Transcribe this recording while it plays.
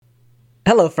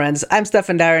Hello, friends. I'm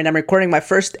Stefan Dyer, and I'm recording my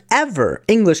first ever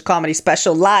English comedy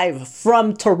special live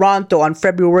from Toronto on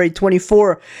February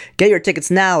 24. Get your tickets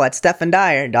now at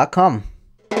stefandyer.com.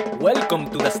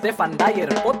 Welcome to the Stefan Dyer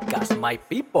podcast, my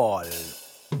people.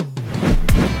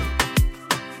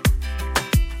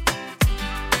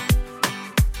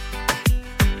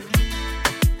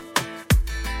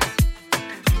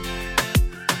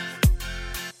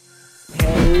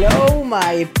 Hello,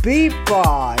 my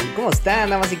people. ¿Cómo están,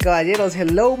 damas y caballeros?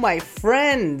 Hello, my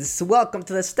friends. Welcome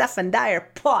to the Stefan Dyer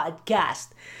podcast,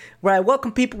 where I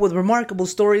welcome people with remarkable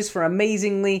stories for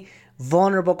amazingly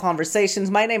vulnerable conversations.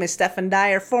 My name is Stefan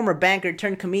Dyer, former banker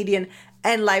turned comedian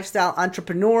and lifestyle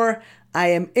entrepreneur. I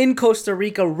am in Costa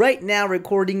Rica right now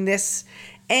recording this,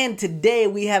 and today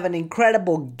we have an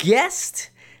incredible guest.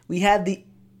 We have the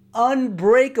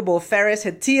unbreakable Faris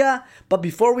Hytiaa. But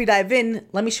before we dive in,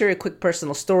 let me share a quick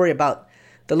personal story about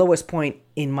the lowest point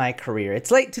in my career.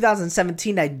 It's late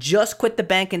 2017. I just quit the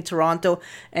bank in Toronto,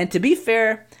 and to be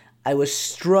fair, I was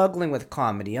struggling with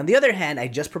comedy. On the other hand, I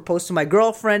just proposed to my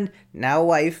girlfriend, now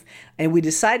wife, and we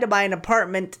decided to buy an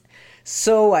apartment.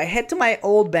 So I head to my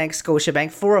old bank,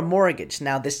 Scotiabank, for a mortgage.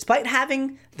 Now, despite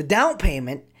having the down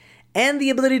payment and the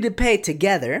ability to pay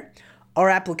together, our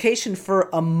application for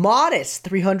a modest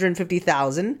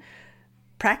 $350,000,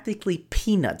 practically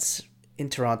peanuts in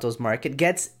Toronto's market,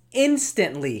 gets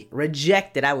instantly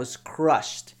rejected. I was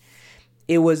crushed.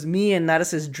 It was me and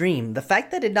Naris's dream. The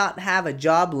fact that I did not have a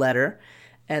job letter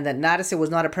and that Naris was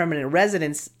not a permanent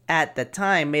residence at the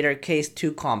time made our case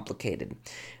too complicated.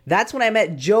 That's when I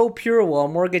met Joe Purewell,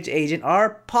 mortgage agent,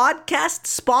 our podcast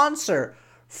sponsor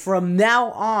from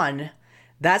now on.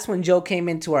 That's when Joe came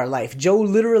into our life. Joe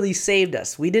literally saved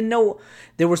us. We didn't know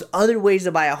there was other ways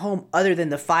to buy a home other than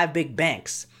the 5 big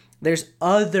banks. There's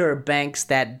other banks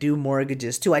that do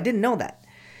mortgages too. I didn't know that.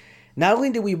 Not only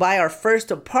did we buy our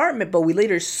first apartment, but we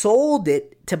later sold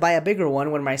it to buy a bigger one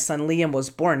when my son Liam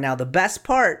was born. Now, the best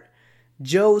part,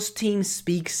 Joe's team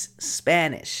speaks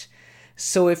Spanish.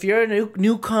 So if you're a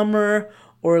newcomer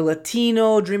or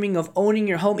Latino dreaming of owning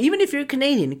your home, even if you're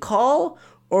Canadian, call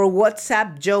or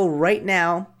WhatsApp Joe right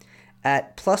now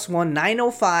at +1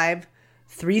 905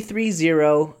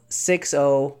 330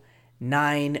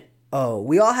 6090.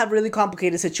 We all have really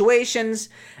complicated situations,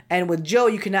 and with Joe,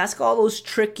 you can ask all those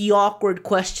tricky, awkward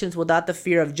questions without the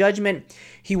fear of judgment.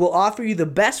 He will offer you the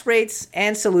best rates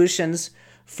and solutions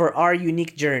for our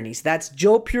unique journeys. That's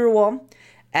Joe Purewell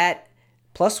at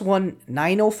 +1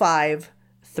 905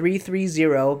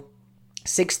 330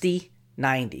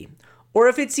 6090. Or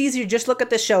if it's easier, just look at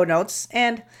the show notes,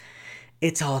 and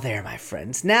it's all there, my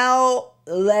friends. Now,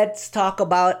 let's talk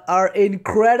about our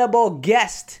incredible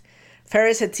guest.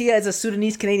 Faris Hytiaa is a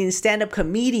Sudanese-Canadian stand-up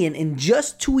comedian in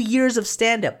just 2 years of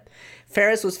stand-up.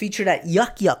 Faris was featured at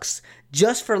Yuck Yucks,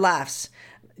 Just for Laughs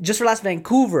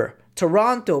Vancouver,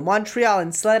 Toronto, Montreal,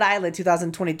 and Sled Island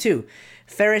 2022.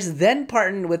 Faris then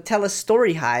partnered with TELUS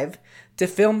Story Hive to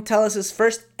film TELUS's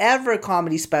first ever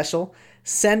comedy special,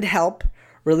 Send Help,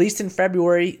 released in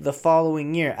February the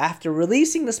following year. After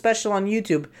releasing the special on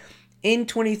YouTube in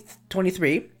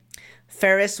 2023,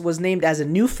 Faris was named as a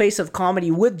new face of comedy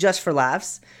with Just for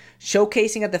Laughs,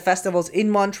 showcasing at the festivals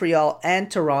in Montreal and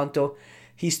Toronto.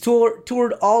 He's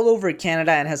toured all over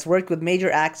Canada and has worked with major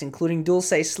acts including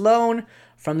Dulce Sloan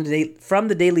from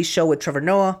the Daily Show with Trevor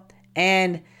Noah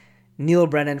and Neil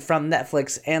Brennan from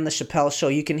Netflix and The Chappelle Show.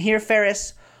 You can hear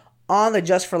Faris on the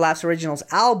Just for Laughs Originals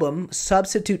album,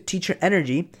 Substitute Teacher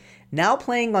Energy, now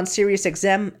playing on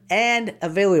SiriusXM and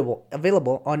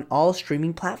available on all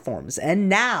streaming platforms. And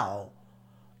now,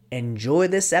 enjoy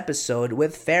this episode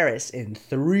with Faris in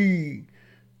 3,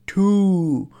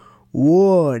 2,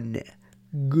 1,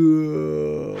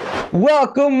 go.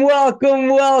 Welcome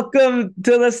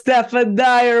to the Stefan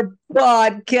Dyer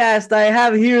podcast. I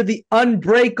have here the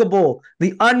unbreakable,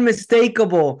 the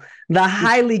unmistakable, the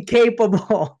highly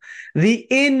capable, the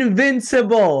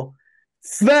invincible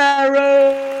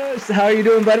Faris. How are you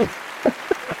doing, buddy?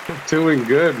 Doing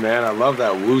good, man. I love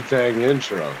that Wu-Tang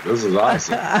intro. This is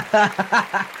awesome.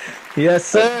 Yes,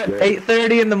 sir.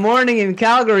 8:30 in the morning in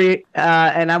Calgary,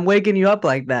 and I'm waking you up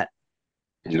like that.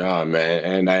 No,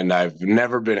 man. And I've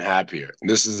never been happier.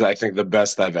 This is, I think, the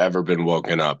best I've ever been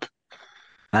woken up.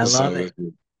 I love it.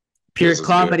 Pure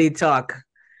comedy talk.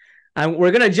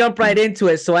 We're going to jump right into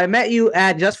it. So I met you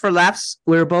at Just for Laughs.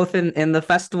 We were both in the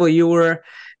festival. You were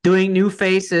doing New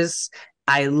Faces.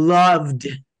 I loved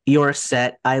your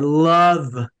set. I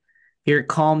love your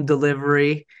calm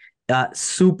delivery.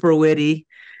 Super witty,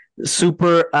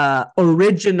 super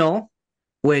original,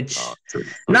 which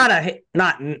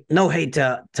no hate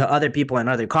to other people and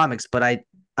other comics, but I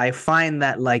I find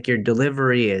that like your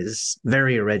delivery is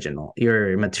very original.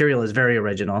 Your material is very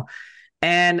original.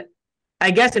 And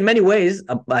I guess in many ways,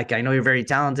 like I know you're very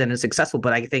talented and successful,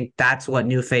 but I think that's what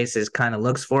New Faces kind of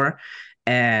looks for.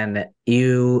 And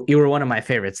you were one of my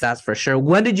favorites, that's for sure.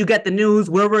 When did you get the news?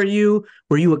 Where were you?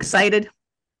 Were you excited?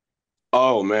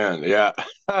 Oh man, yeah.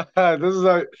 This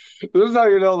is how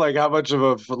you know like how much of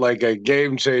a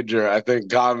game changer I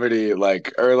think comedy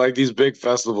like or like these big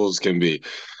festivals can be.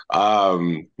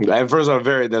 And first I'm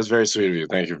very that's very sweet of you.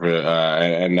 Thank you for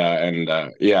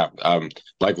yeah,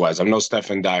 likewise. I'm no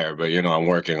Stephen Dyer, but you know I'm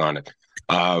working on it.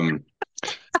 Um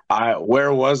I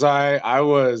where was I? I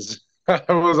was I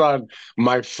was on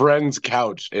my friend's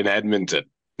couch in Edmonton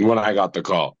when I got the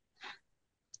call.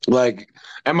 Like,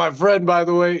 and my friend, by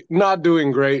the way, not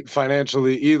doing great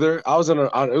financially either. I was it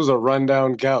was a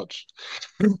rundown couch.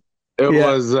 It Yeah.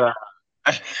 was,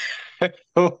 it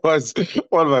was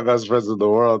one of my best friends in the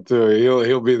world too.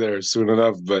 He'll be there soon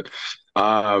enough. But,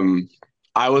 um,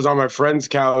 I was on my friend's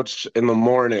couch in the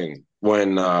morning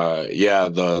when, yeah,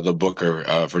 the booker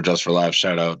for Just for Laughs,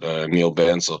 shout out Neil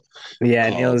Bansell, Yeah,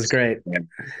 Neil called. is great.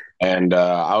 And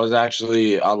I was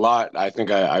actually a lot. I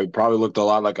think I probably looked a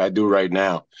lot like I do right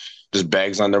now, just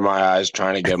bags under my eyes,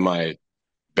 trying to get my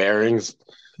bearings.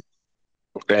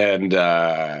 And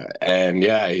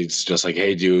yeah, he's just like,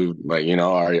 "Hey, do you like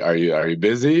are you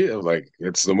busy?" I'm like,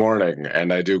 "It's the morning,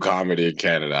 and I do comedy in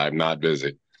Canada. I'm not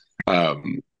busy."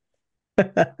 Um,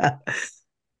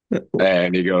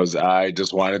 and he goes, "I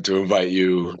just wanted to invite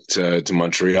you to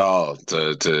Montreal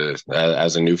to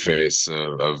as a new face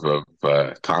of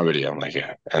comedy." I'm like,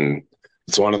 "Yeah," and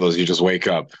it's one of those you just wake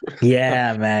up.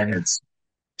 Yeah, man. It's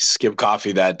skip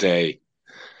coffee that day.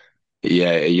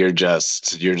 Yeah, you're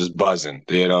just buzzing.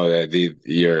 You know,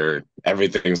 you're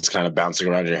everything's kind of bouncing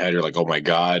around your head. You're like, oh my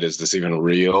God, is this even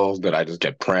real? Did I just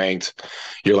get pranked?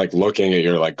 You're like looking at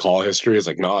your like call history. It's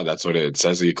like, no, that's what it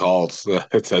says he called.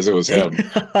 It says it was him.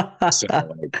 So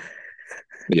like,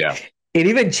 yeah. It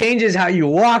even changes how you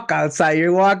walk outside.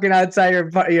 You're walking outside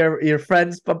your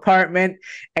friend's apartment,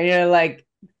 and you're like,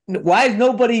 "Why is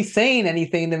nobody saying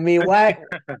anything to me? Why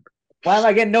am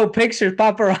I getting no pictures,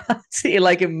 paparazzi?"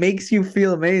 Like it makes you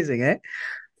feel amazing, eh?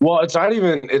 Well, it's not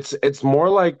even it's more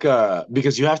like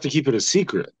because you have to keep it a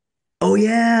secret. Oh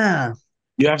yeah,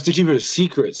 You have to keep it a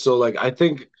secret. So like I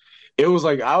think it was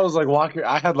like I was like walking,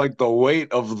 I had like the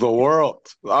weight of the world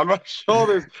on my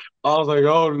shoulders. I was like,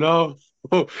 oh no.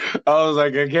 I was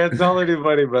like, I can't tell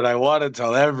anybody, but I want to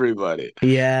tell everybody.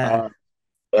 yeah. Uh,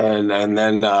 and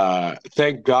then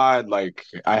thank God, like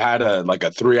I had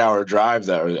a 3 hour drive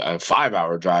a 5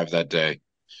 hour drive that day.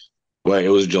 Well, it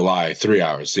was July, 3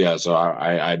 hours. Yeah, so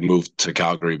I'd moved to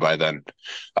Calgary by then.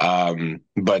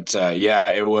 But yeah,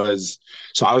 it was.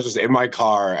 So I was just in my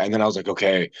car, and then I was like,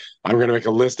 okay, I'm gonna make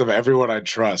a list of everyone I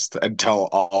trust and tell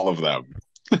all of them.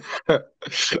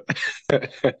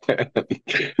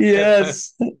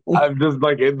 Yes. I'm just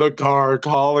like in the car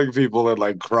calling people and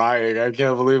like crying. I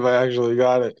can't believe I actually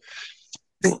got it.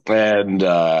 And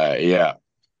yeah,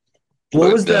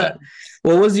 What was but the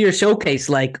what was your showcase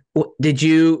like? Did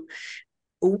you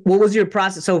what was your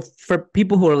process? So for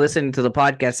people who are listening to the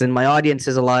podcast, and my audience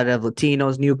is a lot of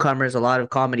Latinos, newcomers, a lot of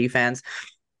comedy fans,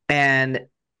 and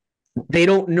they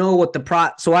don't know what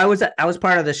the so I was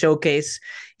part of the showcase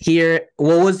here.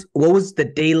 What was the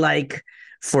day like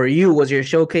for you? Was your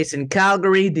showcase in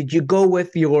Calgary? Did you go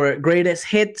with your greatest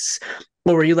hits?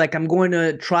 Or were you like, I'm going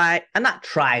to try, not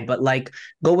try, but like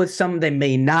go with some that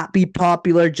may not be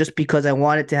popular just because I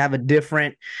wanted to have a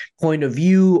different point of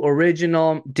view,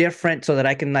 original, different, so that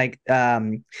I can like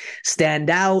stand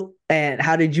out? And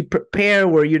how did you prepare?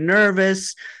 Were you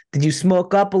nervous? Did you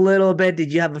smoke up a little bit?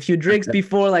 Did you have a few drinks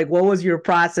before? Like, what was your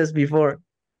process before?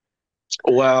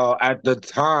 well, at the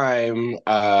time,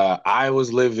 I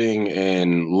was living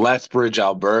in Lethbridge,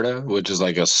 Alberta, which is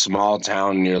like a small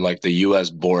town near like the U.S.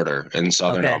 border in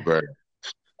southern Okay. Alberta.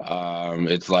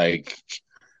 It's like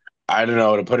I don't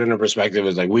know to put it into perspective.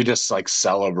 It's like we just like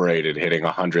celebrated hitting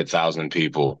 100,000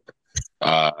 people,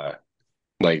 uh,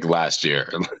 like last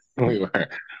year. we were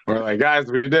we're like, guys,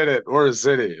 we did it. We're a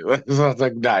city. So it's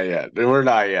like not yet. We're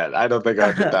not yet. I don't think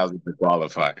 100,000 to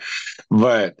qualify,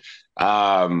 but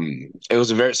it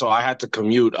was a very so I had to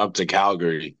commute up to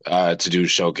Calgary to do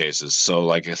showcases. So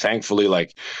like thankfully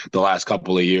like the last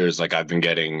couple of years like I've been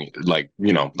getting like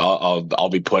I'll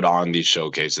be put on these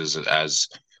showcases as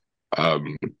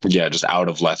yeah just out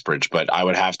of Lethbridge, but I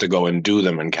would have to go and do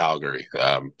them in Calgary.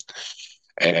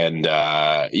 And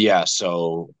yeah,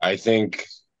 so I think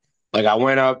like I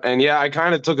went up and yeah, I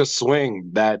kind of took a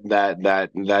swing that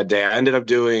day. I ended up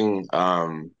doing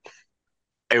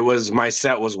it was my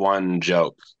set was one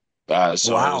joke.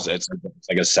 So Wow. it's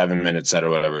like a 7 minute set or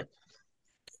whatever.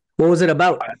 What was it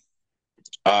about?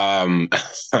 Um,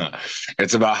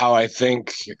 it's about how I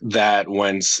think that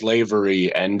when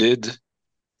slavery ended,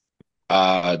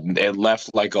 it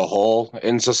left like a hole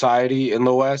in society in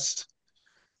the West.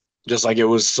 Just like it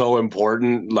was so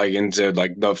important, like into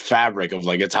like the fabric of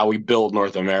like it's how we built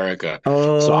North America.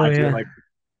 So Oh I feel yeah. like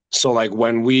like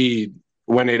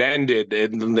when it ended,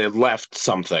 it left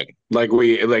something like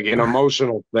we like an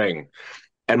emotional thing.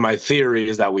 And my theory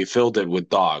is that we filled it with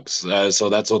dogs. So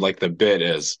that's what like the bit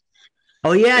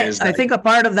Oh yeah. is I that think a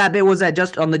part of that bit was at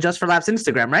just on the Just for Laughs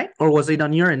Instagram, right? Or was it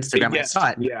on your Instagram? I saw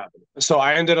yes, it. yeah. So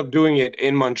I ended up doing it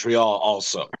in Montreal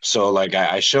also. So like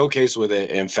I showcased with it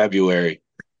in February,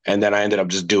 and then I ended up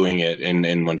just doing it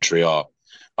in Montreal.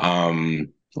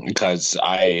 Because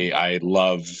I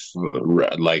love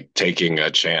like taking a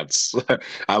chance.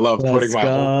 I love putting Let's my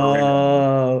whole career on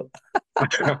go.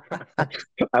 it.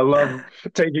 I love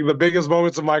taking the biggest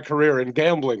moments of my career and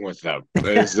gambling with them.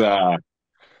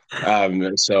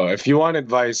 So if you want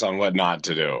advice on what not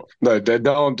to do,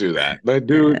 don't do that. But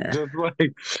do Yeah. just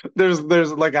like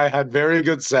there's like I had very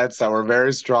good sets that were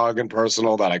very strong and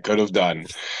personal that I could have done.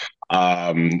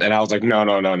 And I was like, no,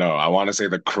 no, no, no. I want to say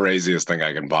the craziest thing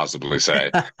I can possibly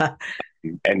say.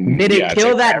 And Did it yeah, kill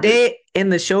take that every day in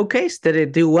the showcase? Did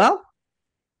it do well?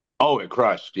 oh, it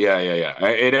crushed. Yeah, yeah, yeah.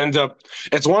 It ends up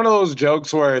it's one of those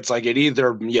jokes where it's like it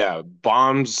either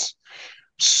bombs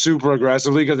super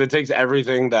aggressively because it takes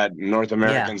everything that North Yeah.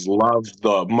 Americans love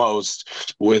the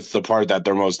most with the part that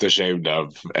they're most ashamed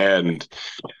of and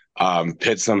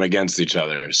pits them against each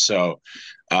other. So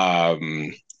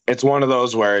um, it's one of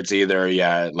those where it's either,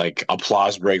 like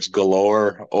applause breaks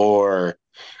galore or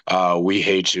we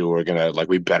hate you. We're going to, like,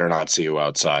 we better not see you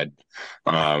outside.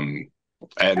 Um,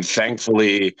 and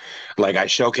thankfully, like I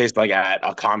showcased like at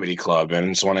a comedy club, and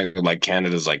it's one of like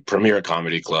Canada's like premier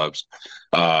comedy clubs,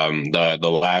 the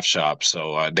Laugh Shop.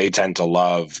 So they tend to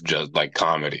love just like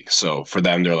comedy. So for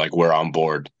them, they're like we're on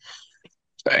board,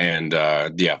 and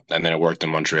and then it worked in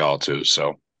Montreal too.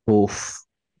 So Oof.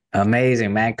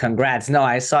 Amazing, man. Congrats. No,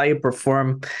 I saw you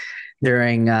perform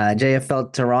during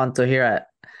JFL Toronto here.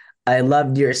 I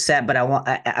loved your set, but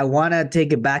I want to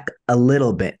take it back a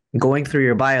little bit. Going through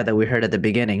your bio that we heard at the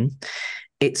beginning,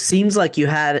 it seems like you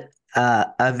had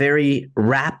a very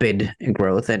rapid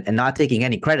growth, and not taking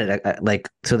any credit, like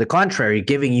to the contrary,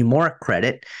 giving you more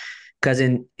credit because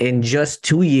in just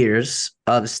 2 years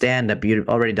of stand up, you've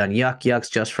already done Yuck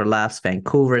Yucks, Just for Laughs,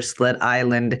 Vancouver, Slit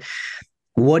Island.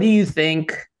 What do you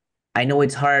think? I know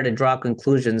it's hard to draw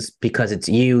conclusions because it's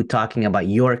you talking about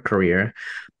your career,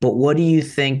 but what do you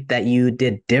think that you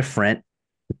did different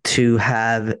to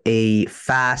have a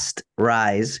fast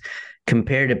rise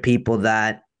compared to people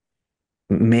that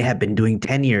may have been doing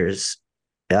 10 years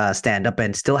stand up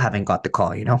and still haven't got the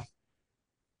call, you know?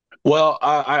 well,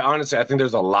 I honestly I think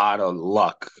there's a lot of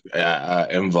luck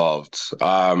involved.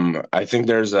 I think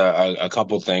there's a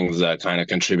couple things that kind of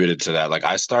contributed to that. Like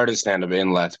I started stand up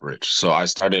in Lethbridge, so I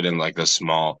started in like a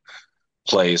small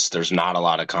place. There's not a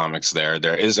lot of comics there.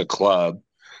 There is a club.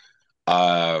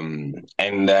 And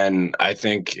then I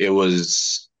think it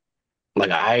was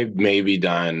like I maybe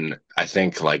done I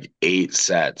think like 8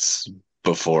 sets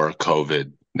before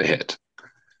COVID hit.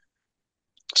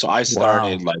 So I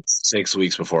started Wow. like 6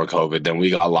 weeks before COVID. Then we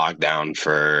got locked down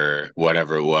for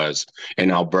whatever it was. In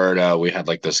Alberta, we had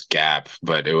like this gap,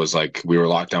 but it was like we were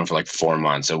locked down for like 4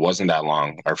 months. It wasn't that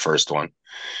long, our first one.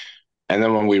 And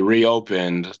then when we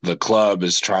reopened, the club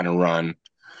is trying to run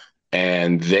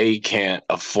and they can't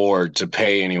afford to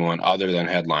pay anyone other than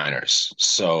headliners.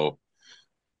 So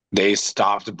they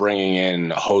stopped bringing in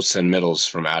hosts and middles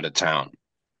from out of town.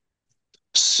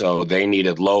 So they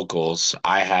needed locals.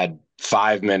 I had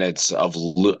 5 minutes of,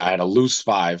 I had a loose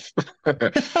five,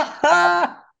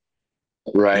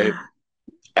 right?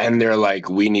 And they're like,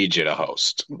 we need you to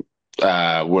host.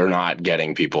 We're not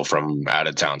getting people from out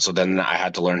of town. So then I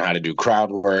had to learn how to do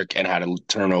crowd work and how to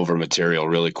turn over material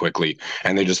really quickly.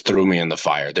 And they just threw me in the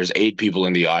fire. There's 8 people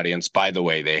in the audience. By the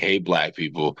way, they hate black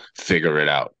people. Figure it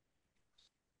out.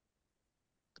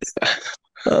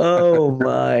 Oh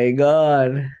my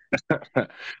God.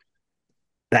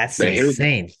 That's They hate.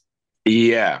 insane.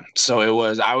 Yeah. So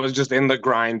I was just in the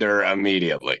grinder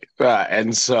immediately.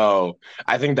 And so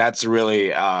I think that's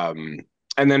really, and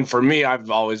then for me,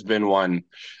 I've always been one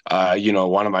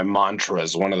of my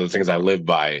mantras, one of the things I live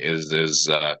by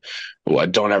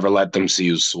don't ever let them see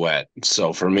you sweat.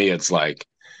 So for me, it's like,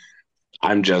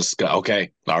 I'm just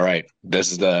okay. All right.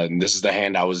 This is the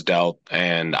hand I was dealt,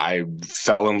 and I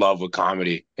fell in love with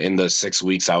comedy in the 6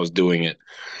 weeks I was doing it.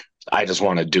 I just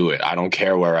want to do it. I don't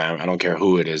care where I am. I don't care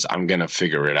who it is. I'm going to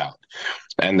figure it out.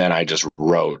 And then I just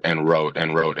wrote and wrote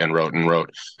and wrote and wrote and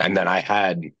wrote. And then I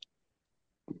had,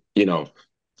 you know,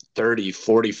 30,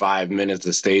 45 minutes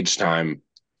of stage time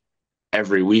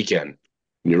every weekend.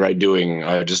 You're right, doing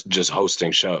just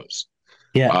hosting shows.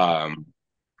 Yeah. Um,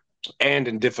 and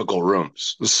in difficult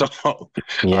rooms. So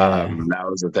Yeah. that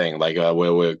was the thing. Like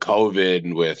with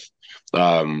COVID, with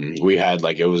we had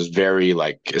like it was very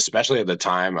like especially at the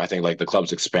time. I think like the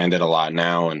clubs expanded a lot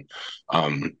now,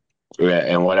 um,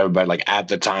 and whatever. But like at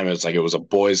the time, it's like it was a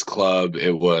boys' club.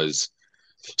 It was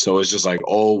so it's just like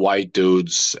old white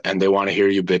dudes, and they want to hear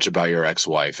you bitch about your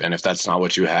ex-wife. And if that's not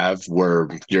what you have,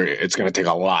 it's going to take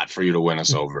a lot for you to win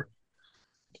us over.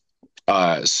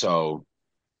 So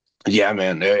yeah,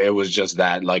 man, it was just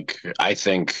that. Like, I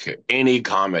think any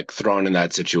comic thrown in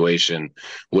that situation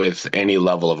with any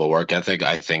level of a work ethic,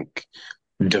 I think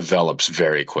develops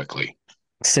very quickly.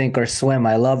 Sink or swim.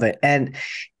 I love it. And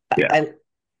Yeah. I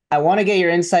I want to get your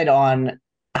insight on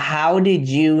how did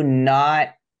you not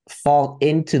fall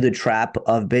into the trap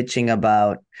of bitching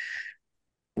about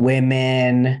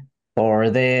women or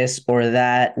this or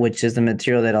that, which is the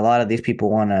material that a lot of these people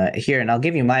want to hear. And I'll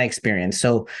give you my experience.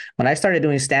 So when I started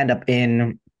doing stand-up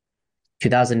in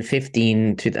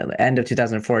 2015 to the end of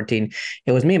 2014,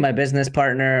 it was me and my business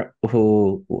partner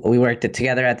who we worked it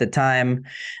together at the time.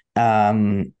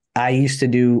 I used to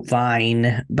do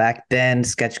Vine back then,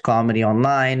 sketch comedy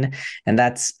online, and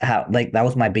that's how like that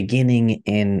was my beginning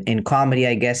in comedy.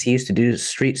 I guess he used to do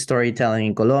street storytelling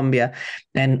in Colombia,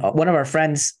 and one of our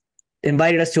friends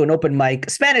invited us to an open mic,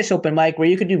 Spanish open mic, where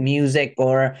you could do music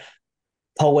or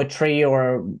poetry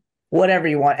or whatever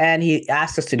you want. And he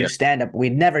asked us to do stand up.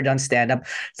 We'd never done stand up.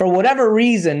 For whatever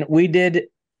reason, we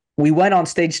went on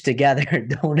stage together.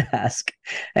 Don't ask.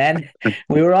 And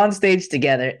we were on stage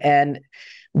together and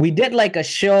we did like a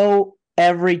show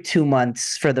every 2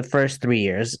 months for the first 3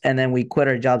 years. And then we quit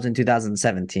our jobs in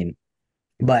 2017.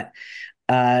 But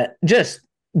just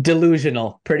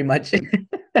delusional, pretty much.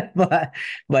 but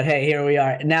hey, here we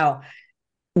are. Now,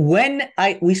 when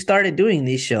we started doing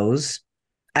these shows,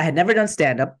 I had never done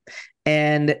stand-up,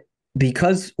 and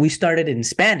because we started in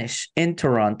Spanish in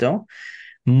Toronto,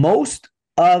 most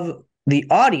of the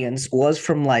audience was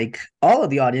from like all of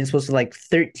the audience was like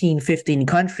 13, 15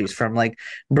 countries from like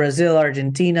Brazil,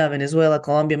 Argentina, Venezuela,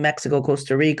 Colombia, Mexico,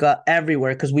 Costa Rica,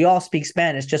 everywhere, because we all speak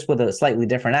Spanish, just with a slightly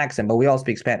different accent, but we all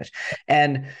speak Spanish.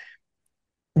 And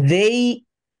they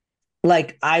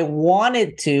like I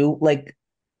wanted to like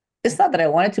it's not that I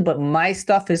wanted to, but my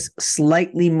stuff is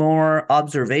slightly more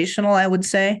observational, I would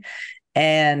say.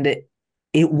 And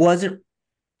it wasn't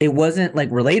like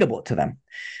relatable to them.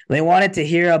 They wanted to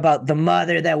hear about the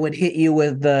mother that would hit you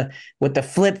with the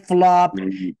flip flop,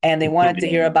 and they wanted to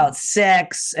hear about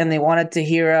sex, and they wanted to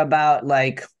hear about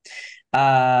like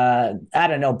I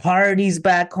don't know, parties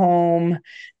back home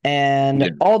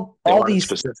and all these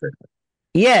specific.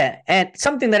 yeah, and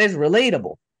something that is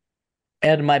relatable.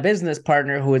 And my business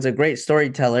partner, who is a great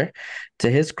storyteller,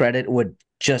 to his credit, would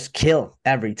just kill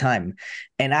every time.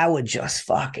 And I would just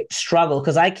fucking struggle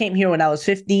because I came here when I was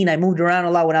 15. I moved around a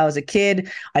lot when I was a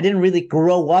kid. I didn't really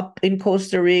grow up in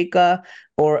Costa Rica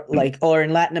or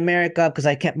in Latin America because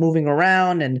I kept moving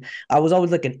around. And I was always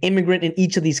like an immigrant in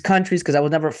each of these countries because I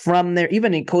was never from there.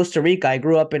 Even in Costa Rica, I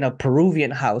grew up in a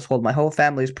Peruvian household. My whole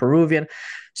family is Peruvian.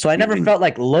 So I never felt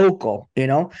like local, you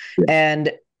know?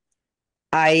 And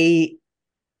I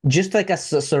just like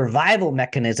as a survival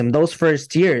mechanism, those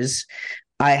first years,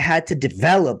 I had to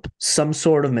develop some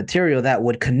sort of material that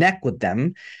would connect with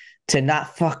them to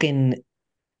not fucking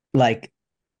like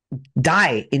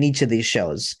die in each of these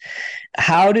shows.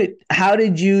 How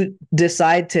did you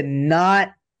decide to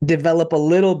not develop a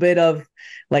little bit of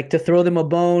like to throw them a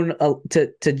bone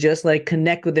to just like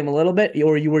connect with them a little bit,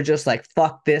 or you were just like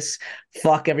fuck this,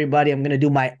 fuck everybody, I'm gonna do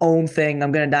my own thing,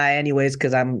 I'm gonna die anyways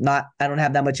because I don't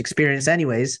have that much experience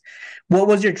anyways? What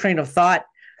was your train of thought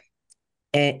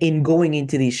in going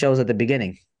into these shows at the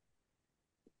beginning?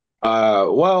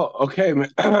 Well, okay,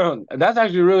 man. That's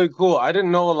actually really cool. I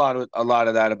didn't know a lot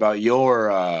of that about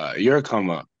your come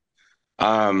up.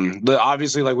 But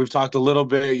obviously, like we've talked a little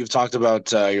bit, you've talked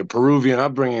about your Peruvian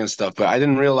upbringing and stuff, but I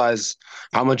didn't realize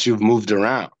how much you've moved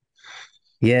around.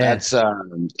 Yeah, That's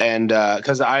and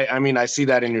because I mean I see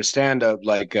that in your stand up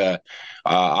like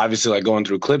obviously like going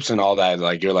through clips and all that,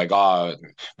 like you're like, oh,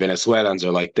 Venezuelans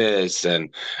are like this,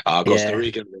 and Costa yeah.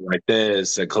 Ricans are like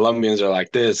this, and Colombians are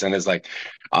like this, and it's like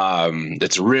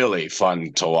it's really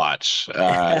fun to watch.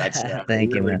 That's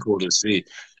Thank you, really man. cool to see.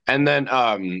 And then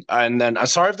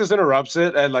sorry if this interrupts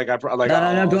it, and like No, no,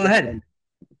 no, I'll go get ahead.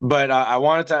 But I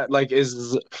wanted to like,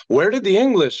 is where did the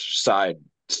English side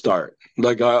start?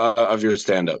 Like of your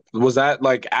stand up? Was that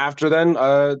like after then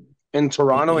in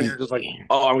Toronto, and you're just like,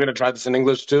 oh, I'm gonna try this in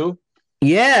English too?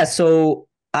 Yeah, so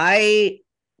I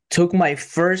took my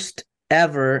first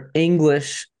ever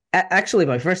English, actually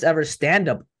my first ever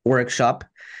stand-up workshop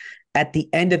at the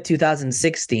end of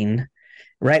 2016,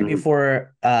 right Mhm.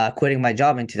 before quitting my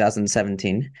job in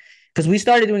 2017. Because we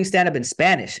started doing stand-up in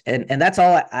Spanish, and that's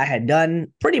all I had done.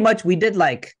 Pretty much we did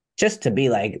like, just to be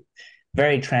like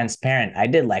very transparent, I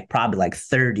did like probably like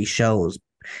 30 shows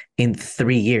in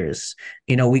 3 years.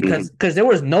 Mhm. Because there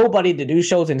was nobody to do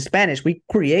shows in Spanish. We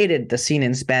created the scene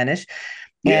in Spanish,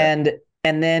 Yeah.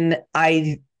 and then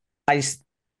I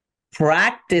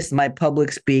practiced my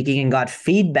public speaking and got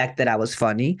feedback that I was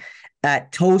funny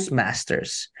at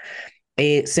Toastmasters.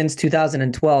 Since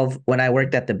 2012, when I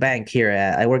worked at the bank here,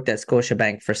 I worked at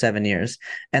Scotiabank for 7 years,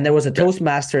 and there was a Yeah.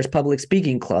 Toastmasters public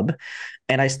speaking club,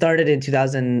 and I started in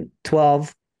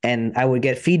 2012, and I would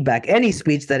get feedback any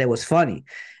speech that it was funny,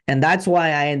 and that's why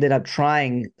I ended up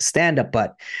trying stand up.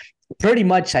 But pretty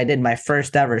much, I did my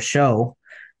first ever show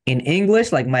in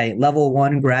English, like my level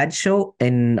one grad show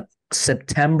in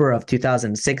September of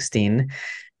 2016,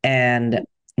 and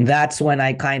that's when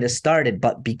I kind of started.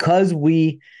 But because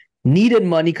we needed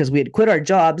money, because we had quit our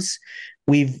jobs,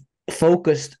 we've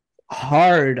focused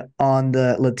hard on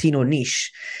the Latino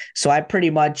niche. So I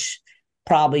pretty much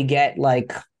probably get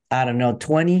like, I don't know,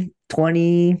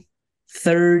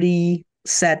 30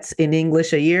 sets in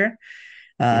English a year.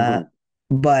 Uh,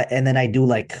 Mhm. and then I do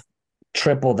like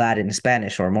triple that in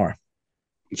Spanish or more.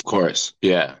 Of course.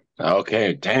 Yeah.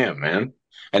 Okay. Damn, man.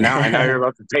 And now you're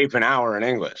about to tape an hour in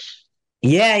English.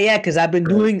 Yeah, because Right.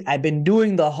 I've been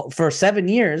doing for 7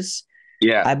 years.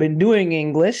 Yeah. I've been doing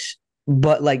English,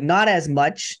 but like not as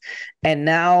much. And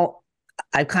now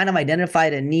I've kind of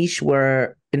identified a niche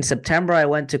where in September I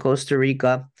went to Costa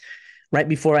Rica right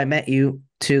before I met you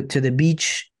to the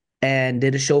beach and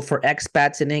did a show for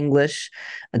expats in English.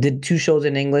 I did two shows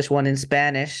in English, one in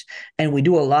Spanish, and we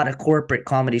do a lot of corporate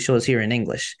comedy shows here in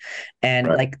English. And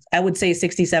Right. like I would say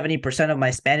 60-70% of my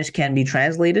Spanish can be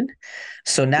translated.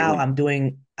 So now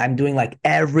Mhm. I'm doing like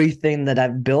everything that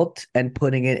I've built and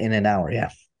putting it in an hour. Yeah.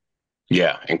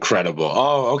 Yeah. Incredible.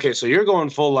 Oh, okay. So you're going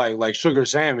full like Sugar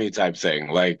Sammy type thing.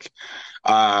 Like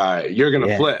you're gonna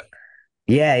Yeah. flip.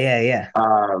 Yeah.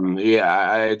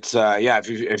 Yeah, it's yeah,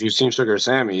 if you've seen Sugar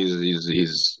Sammy,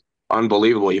 he's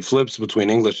unbelievable. He flips between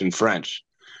English and French.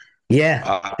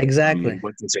 Yeah, exactly.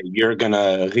 What to say? You're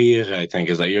gonna rire, I think,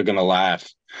 is that you're gonna laugh.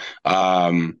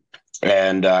 Um,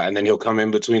 and then he'll come in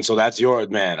between. So that's your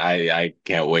man. I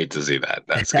can't wait to see that.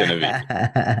 That's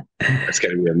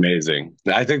gonna be amazing.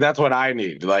 I think that's what I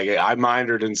need. Like I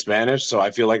minored in Spanish, so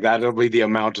I feel like that'll be the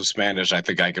amount of Spanish I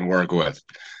think I can work with.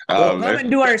 Well, Um, come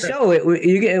and do our show.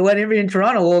 You get whenever you're in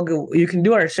Toronto, you can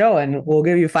do our show, and we'll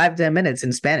give you 5-10 minutes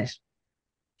in Spanish.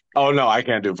 Oh no, I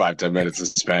can't do 5-10 minutes in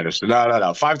Spanish. No.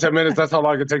 5-10 minutes. That's how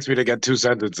long it takes me to get two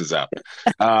sentences out.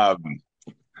 Um,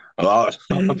 I'll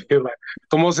be like,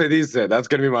 "Cómo se dice?" That's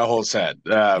gonna be my whole set.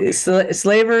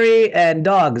 Slavery and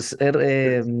dogs,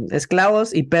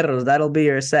 esclavos y perros. That'll be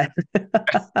your set.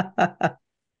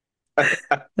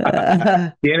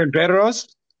 ¿Tienen perros?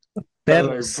 Like,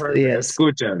 Perros, perfect. yes,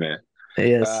 Escúchame.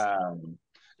 yes. Um,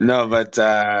 no, but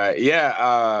yeah.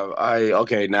 I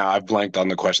okay. Now I've blanked on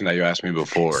the question that you asked me So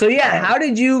before. yeah, how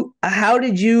did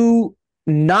you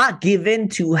not give in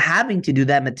to having to do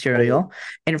that Oh, material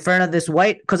in front of this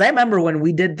white? Because I remember when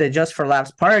we did the Just for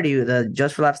Laughs party, the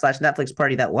Just for Laughs / Netflix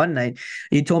party that one night,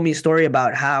 you told me a story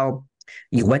about how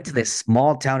you went to this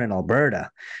small town in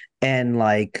Alberta and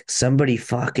like somebody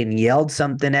fucking yelled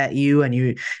something at you and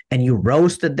you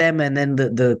roasted them and then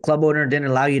the club owner didn't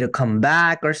allow you to come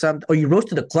back or something, or you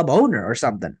roasted the club owner or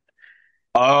something.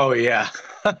 oh yeah.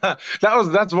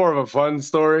 That's more of a fun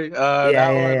story. Yeah, That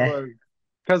yeah, one yeah. was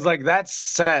because like that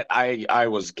set I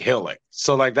was killing.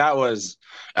 So like that was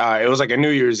it was like a New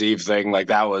Year's Eve thing. Like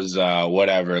that was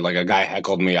whatever. Like a guy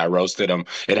heckled me, I roasted him.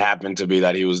 It happened to be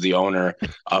that he was the owner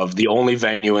of the only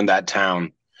venue in that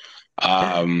town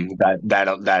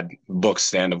that books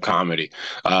stand-up comedy.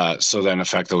 So then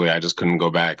effectively I just couldn't go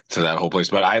back to that whole place.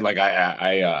 But I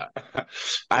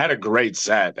had a great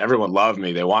set. Everyone loved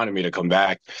me. They wanted me to come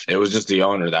back. It was just the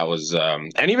owner that was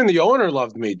and even the owner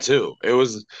loved me too. It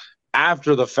was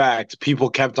after the fact, people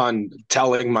kept on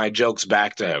telling my jokes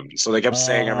back to him. So they kept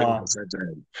saying everything I Oh, said to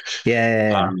him.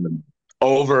 yeah. Um,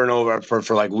 over and over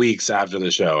for like weeks after the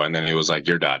show, and then he was like,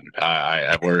 "You're done."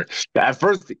 We're at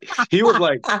first he was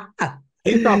like,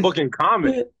 he stopped booking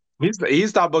comedy. He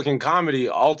stopped booking comedy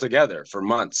altogether for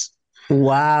months, and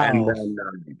Wow. then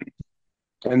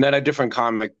And then a different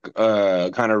comic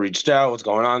kind of reached out, what's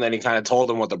going on? Then he kind of told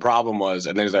him what the problem was.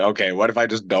 And then he's like, okay, what if I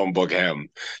just don't book him?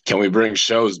 Can we bring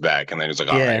shows back? And then he's like,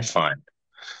 all right, Yeah. fine.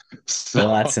 So,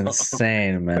 Well, that's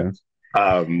insane, man.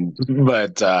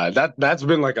 but that's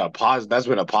been like that's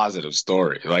been a positive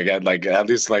story. Like at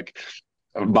least like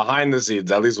behind the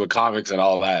scenes, at least with comics and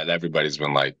all that, everybody's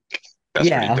been like, that's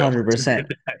pretty Yeah, dope. 100%.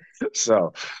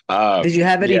 So, Did you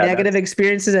have any yeah, negative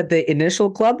experiences at the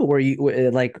initial club where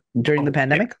like during the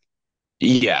pandemic?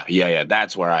 yeah.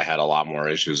 That's where I had a lot more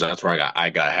issues. That's where I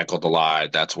got heckled a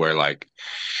lot. That's where like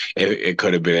it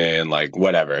could have been like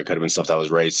whatever. It could have been stuff that was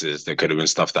racist. It could have been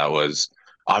stuff that was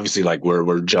obviously like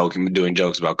we're joking, doing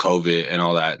jokes about COVID and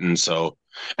all that. And so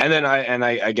and then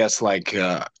I guess like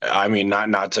I mean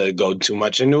not to go too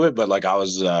much into it, but like I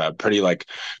was pretty like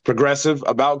progressive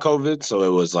about COVID. So it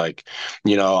was like,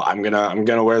 I'm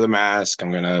gonna wear the mask.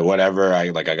 I'm gonna whatever. I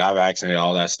got vaccinated,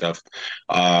 all that stuff.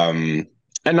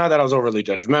 And not that I was overly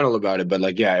judgmental about it, but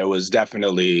like, yeah, it was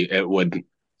definitely, it would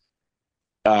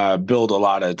build a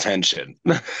lot of tension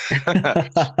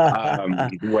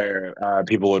where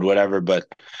people would whatever. But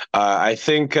I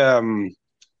think I'm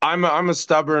a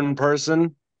stubborn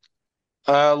person,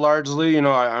 largely.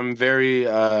 I'm very,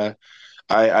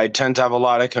 I tend to have a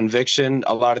lot of conviction,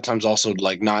 a lot of times also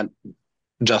like not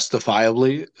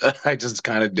justifiably. I just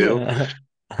kind of do.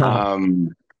 Um,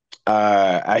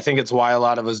 I think it's why a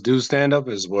lot of us do stand up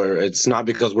is where it's not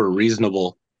because we're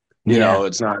reasonable. Yeah.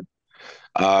 It's not.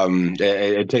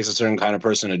 It takes a certain kind of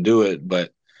person to do it,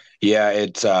 but yeah,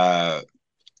 it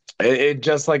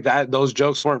just like that. Those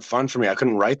jokes weren't fun for me. I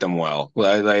couldn't write them well.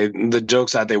 Like the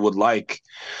jokes that they would like,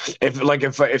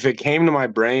 if it came to my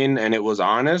brain and it was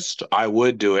honest, I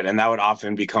would do it, and that would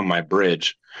often become my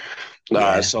bridge.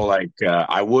 Yeah. So like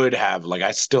I would have like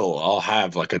I'll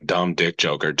have like a dumb dick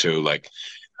joke or two like.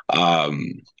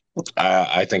 Um,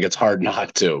 I think it's hard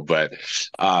not to, but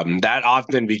that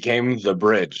often became the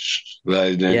bridge,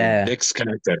 the Yeah. dicks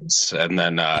connected, and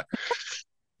then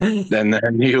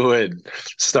you would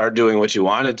start doing what you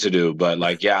wanted to do. But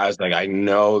like, yeah, I was like, I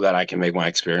know that I can make my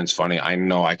experience funny. I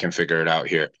know I can figure it out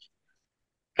here.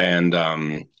 And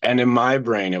in my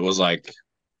brain, it was like,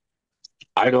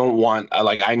 I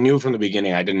knew from the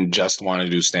beginning I didn't just want to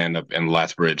do stand up in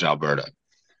Lethbridge, Alberta.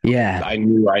 Yeah. I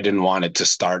knew I didn't want it to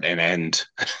start and end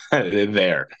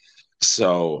there.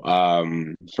 So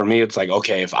for me, it's like,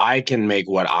 okay, if I can make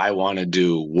what I want to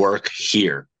do work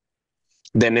here,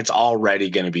 then it's already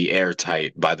going to be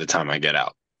airtight by the time I get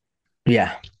out.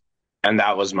 Yeah. And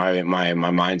that was my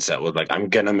mindset was like, I'm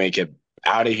going to make it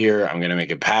out of here. I'm going to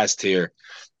make it past here.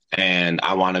 And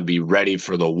I want to be ready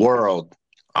for the world.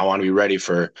 I want to be ready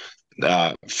for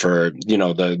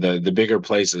the bigger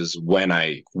places when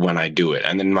I do it.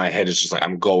 And then my head is just like,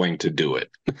 I'm going to do it.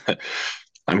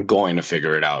 I'm going to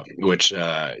figure it out. Which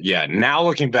now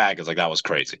looking back, it's like that was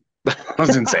crazy. That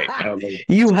was insane.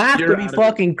 You have to You're be out of it.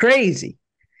 fucking crazy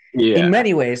in Yeah.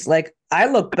 many ways. Like I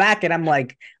look back and I'm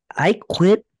like, I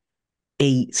quit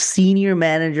a senior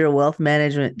manager wealth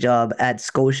management job at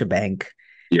Scotiabank,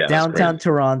 Yeah, that's downtown crazy.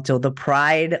 Toronto, the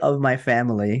pride of my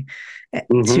family,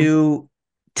 Hmm. to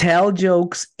tell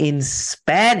jokes in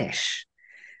Spanish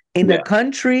in a Yeah.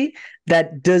 country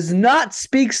that does not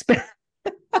speak Spanish.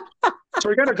 So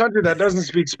we got a country that doesn't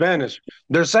speak Spanish.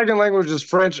 Their second language is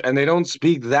French, and they don't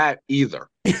speak that either.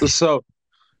 So,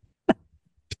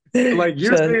 like,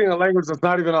 you're Just, speaking a language that's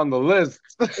not even on the list.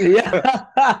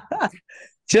 yeah.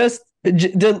 Just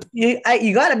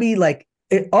you got to be like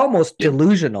almost Yeah,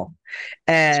 delusional.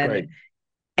 it's great.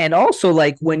 And also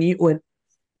like when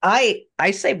I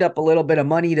saved up a little bit of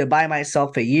money to buy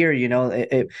myself a year,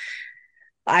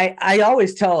 I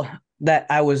always tell that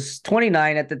I was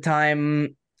 29 at the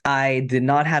time. I did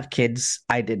not have kids.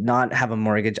 I did not have a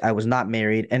mortgage. I was not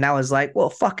married. And I was like,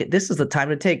 well, fuck it. This is the time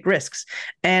to take risks.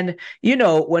 And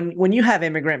when you have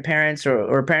immigrant parents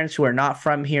or parents who are not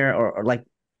from here or like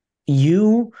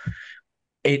you,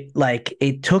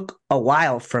 it took a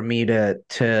while for me to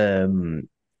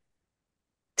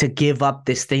give up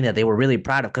this thing that they were really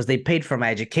proud of because they paid for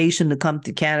my education to come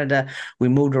to Canada. We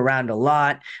moved around a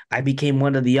lot. I became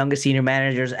one of the youngest senior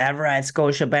managers ever at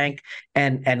Scotiabank.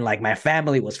 And like my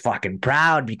family was fucking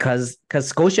proud because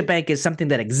Scotiabank is something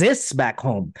that exists back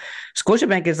home.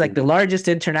 Scotiabank is like the largest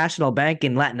international bank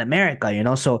in Latin America,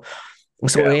 So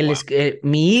Yeah, él wow. es,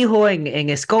 mi hijo en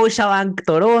Scotiabank,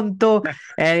 Toronto,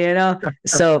 and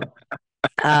so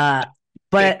uh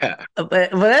but Yeah, but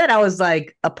then I was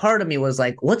like, a part of me was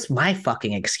like, what's my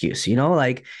fucking excuse?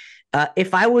 Like,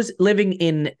 if I was living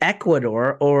in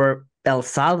Ecuador or El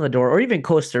Salvador or even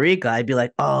Costa Rica, I'd be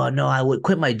like, oh no, I would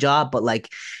quit my job. But like,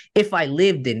 if I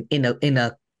lived in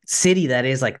a city that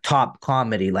is like top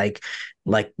comedy, like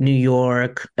New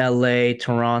York, LA,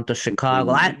 Toronto,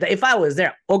 Chicago. If I was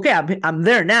there, okay, I'm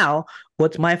there now.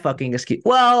 What's my fucking excuse?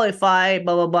 Well, if I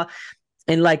blah blah blah,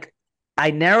 and like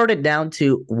I narrowed it down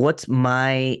to what's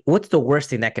the worst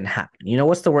thing that can happen? You know,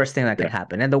 what's the worst thing that can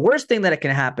happen? And the worst thing that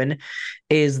can happen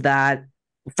is that,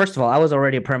 first of all, I was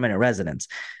already a permanent resident.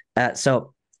 That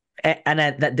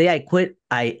day I quit,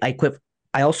 I quit.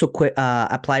 I also quit,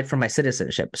 applied for my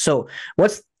citizenship. So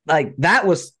what's like, that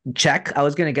was check. I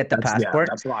was going to get the passport.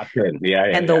 That's locked in. Yeah.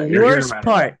 And the worst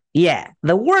part,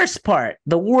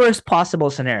 the worst possible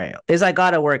scenario is I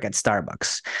got to work at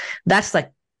Starbucks. That's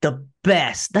like the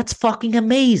best. That's fucking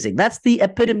amazing. That's the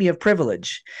epitome of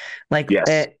privilege. Like,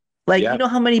 yes. You know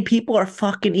how many people are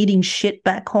fucking eating shit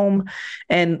back home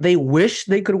and they wish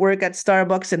they could work at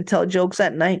Starbucks and tell jokes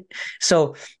at night.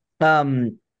 So,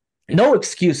 no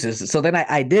excuses. So then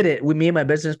I did it. Me and my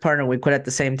business partner, we quit at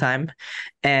the same time.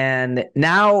 And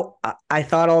now I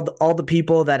thought all the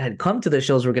people that had come to the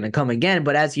shows were going to come again.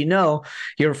 But as you know,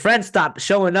 your friends stopped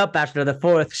showing up after the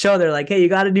fourth show. They're like, hey, you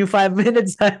got to do 5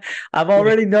 minutes. I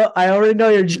already know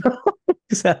your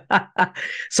jokes.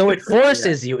 So it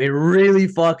forces you. It really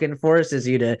fucking forces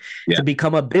you to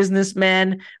become a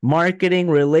businessman, marketing,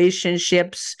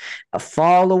 relationships,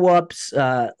 follow-ups.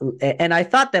 And I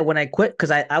thought that when I quit, because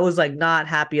I was like not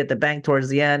happy at the bank towards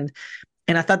the end.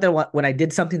 And I thought that when I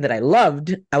did something that I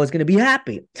loved, I was going to be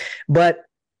happy. But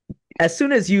as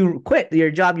soon as you quit your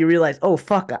job, you realize, oh,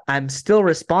 fuck, I'm still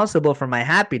responsible for my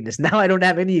happiness. Now I don't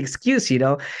have any excuse, you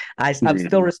know. I'm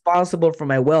still responsible for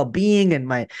my well-being and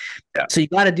my so you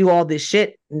got to do all this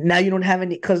shit. Now you don't have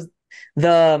any, because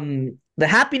the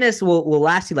happiness will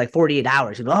last you like 48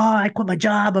 hours. You know, oh, I quit my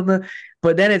job.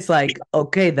 But then it's like,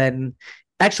 okay, then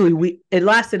actually it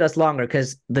lasted us longer,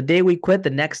 because the day we quit, the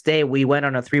next day we went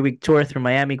on a 3-week tour through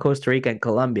Miami, Costa Rica, and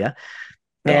Colombia.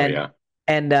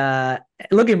 And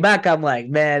looking back, I'm like,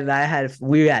 man,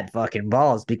 we had fucking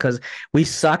balls, because we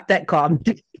sucked at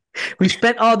comedy. We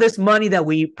spent all this money that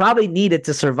we probably needed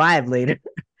to survive later.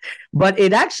 But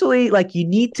it actually, like, you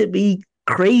need to be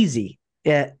crazy,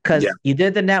 because you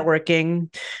did the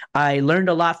networking. I learned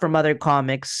a lot from other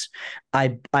comics.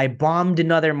 I bombed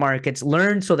in other markets,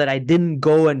 learned so that I didn't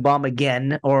go and bomb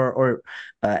again,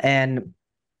 and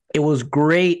it was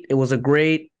great.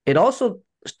 It also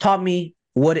taught me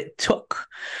what it took.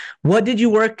 What did you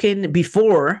work in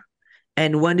before,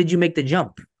 and when did you make the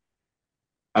jump?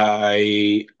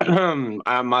 My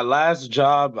last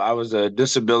job, I was a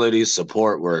disability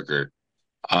support worker.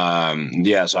 So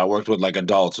I worked with like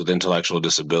adults with intellectual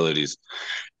disabilities.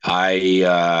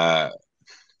 I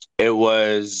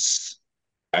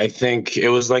think it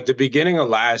was like the beginning of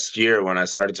last year when I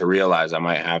started to realize I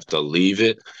might have to leave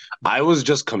it. I was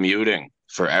just commuting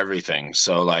for everything.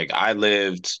 So like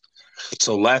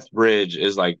Lethbridge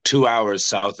is like 2 hours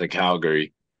south of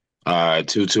Calgary,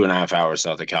 2.5 hours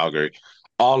south of Calgary.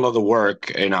 All of the work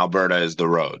in Alberta is the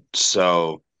road.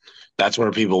 So that's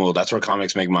where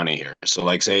comics make money here. So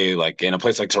like, say like in a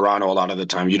place like Toronto, a lot of the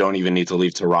time you don't even need to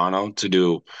leave Toronto to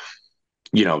do,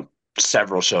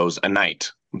 several shows a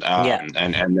night. And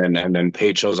then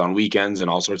paid shows on weekends and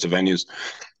all sorts of venues.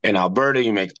 In Alberta,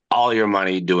 you make all your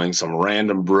money doing some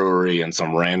random brewery in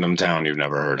some random town you've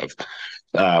never heard of.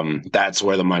 That's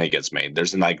where the money gets made.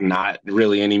 There's like not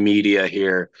really any media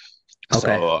here. Okay.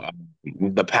 So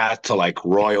the path to like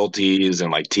royalties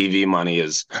and like TV money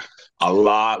is a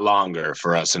lot longer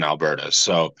for us in Alberta.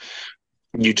 So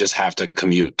you just have to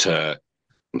commute to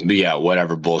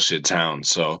whatever bullshit town.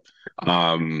 So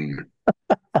and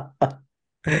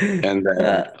then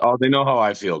they know how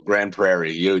I feel. Grand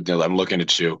Prairie, I'm looking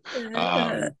at you.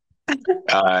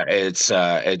 It's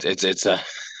a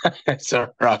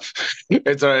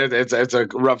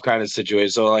rough kind of situation.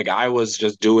 So like I was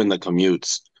just doing the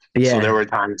commutes. So there were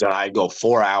times that I'd go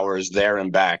 4 hours there and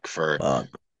back for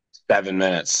 7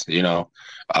 minutes, for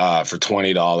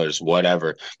 $20,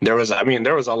 whatever. There was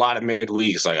a lot of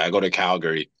midweeks. Like I go to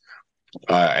Calgary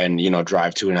and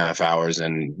drive 2.5 hours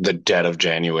in the dead of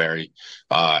January,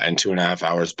 and 2.5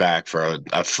 hours back for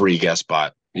a free guest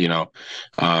spot,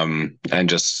 and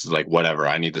just like whatever.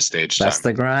 I need the stage time. That's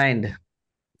the grind.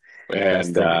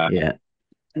 And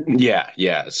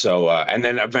So and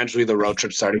then eventually the road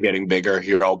trip started getting bigger.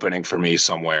 You're opening for me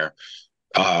somewhere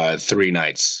 3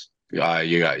 nights. You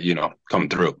got come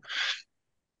through,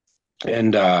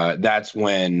 and that's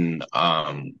when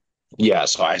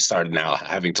so I started now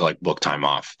having to like book time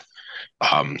off,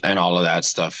 and all of that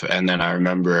stuff. And then I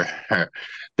remember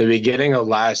the beginning of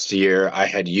last year, I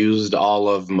had used all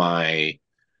of my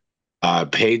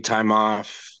paid time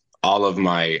off, all of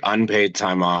my unpaid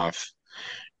time off,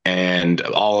 and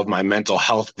all of my mental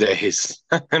health days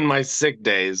and my sick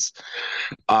days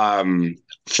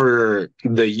for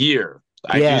the year.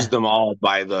 I'd used Yeah. them all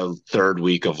by the third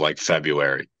week of like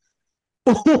February.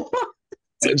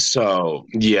 So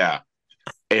yeah,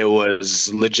 it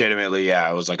was legitimately, yeah,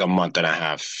 it was like a month and a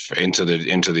half into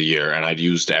the year, and I'd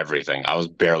used everything. I was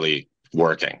barely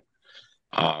working.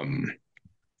 Um,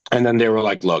 and then they were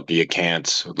like, "Look, you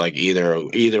can't like either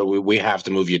we have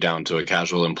to move you down to a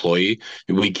casual employee.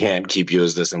 We can't keep you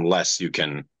as this unless you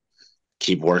can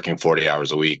keep working 40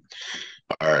 hours a week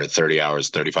or 30 hours,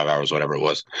 35 hours, whatever it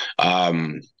was."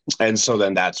 And so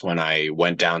then that's when I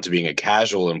went down to being a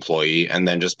casual employee and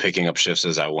then just picking up shifts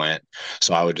as I went.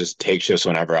 So I would just take shifts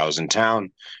whenever I was in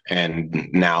town and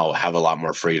now have a lot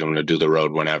more freedom to do the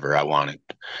road whenever I wanted.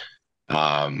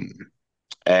 Um,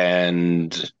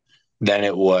 and then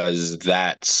it was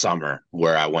that summer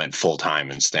where I went full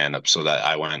time in stand up. So that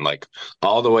I went like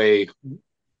all the way.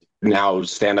 Now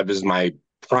stand up is my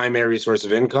primary source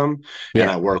of income, and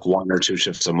Yeah. I work 1 or 2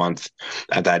 shifts a month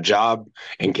at that job.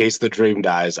 In case the dream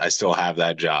dies, I still have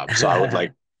that job. So I would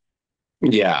like,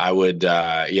 yeah, I would,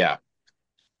 yeah,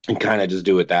 and kind of just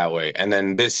do it that way. And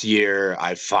then this year,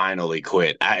 I finally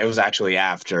quit. It was actually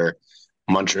after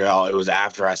Montreal. It was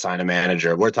after I signed a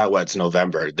manager. We're talking what, it's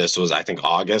November. This was, I think,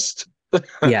 August.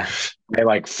 Yeah. I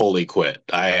like fully quit.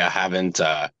 I haven't.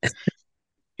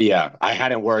 Yeah, I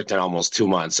hadn't worked in almost 2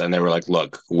 months, and they were like,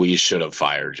 "Look, we should have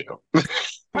fired you."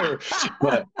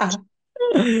 but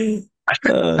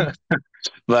Uh,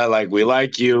 but like we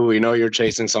like you, we know you're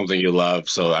chasing something you love.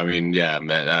 So I mean, yeah,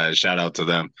 man, shout out to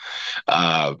them.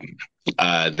 Um,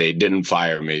 they didn't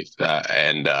fire me,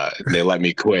 and they let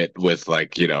me quit with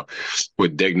like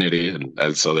with dignity,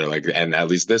 and so they're like, and at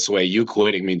least this way, you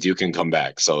quitting means you can come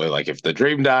back. So like, if the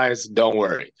dream dies, don't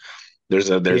worry. There's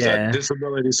a yeah.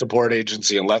 disability support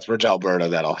agency in Lethbridge, Alberta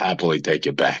that'll happily take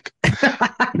you back.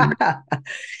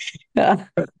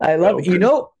 I love So, it.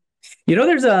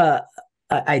 There's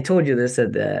I told you this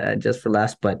at just for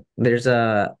last, but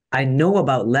I know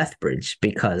about Lethbridge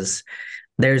because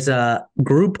there's a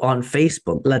group on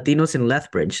Facebook, Latinos in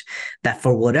Lethbridge, that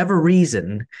for whatever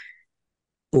reason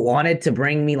wanted to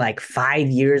bring me like 5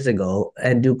 years ago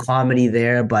and do comedy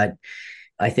there, but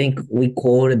I think we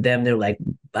quoted them. They're like,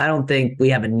 I don't think we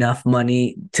have enough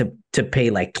money to pay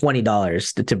like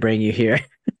 $20 to bring you here.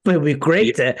 But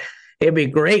yeah, it'd be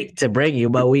great to bring you,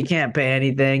 but we can't pay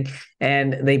anything.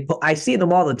 And I see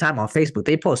them all the time on Facebook.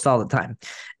 They post all the time,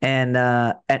 and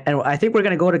I think we're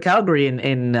gonna go to Calgary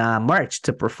in March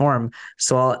to perform.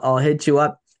 So I'll hit you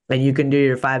up. And you can do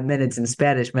your 5 minutes in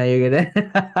Spanish, man. You're gonna.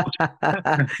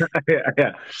 yeah,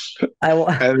 yeah. I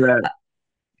And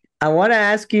I want to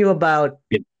ask you about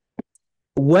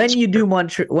when you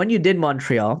did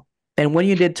Montreal and when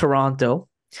you did Toronto,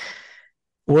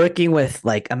 working with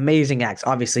like amazing acts.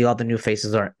 Obviously, all the new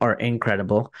faces are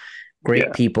incredible, great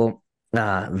yeah, people,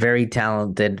 very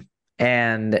talented.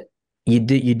 And you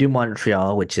do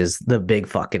Montreal, which is the big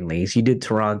fucking leagues. You did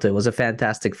Toronto. It was a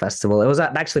fantastic festival. It was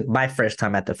actually my first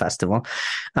time at the festival.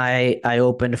 I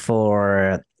opened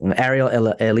for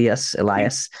Ariel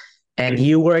Elias. And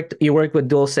you worked with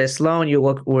Dulce Sloan,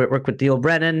 worked with Neil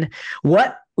Brennan.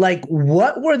 What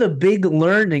were the big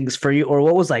learnings for you, or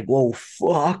what was like, whoa,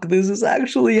 fuck, this is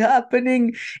actually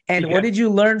happening? And what yeah. did you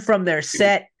learn from their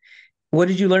set? What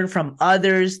did you learn from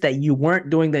others that you weren't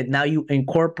doing that now you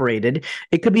incorporated?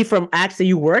 It could be from acts that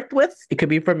you worked with, it could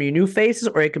be from your new faces,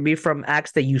 or it could be from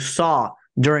acts that you saw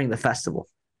during the festival.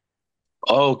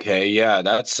 Okay, yeah,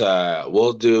 that's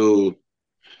we'll do.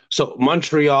 So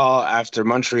Montreal, after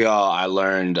Montreal, I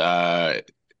learned uh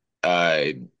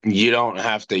you don't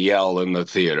have to yell in the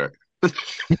theater.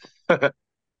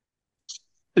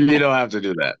 You don't have to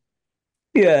do that.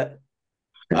 Yeah.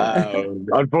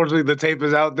 Unfortunately, the tape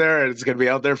is out there and it's going to be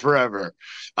out there forever.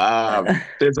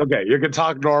 It's okay. You can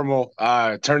talk normal.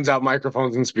 Turns out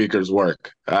microphones and speakers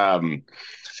work. Yeah.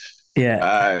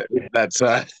 Uh, that's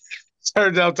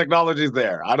turns out technology's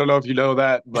there. I don't know if you know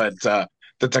that, but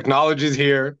the technology's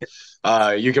here.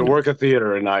 You can work a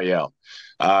theater and not yell.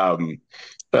 Um,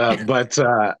 but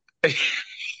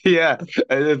Yeah,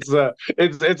 and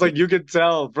it's like you can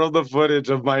tell from the footage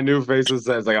of my new faces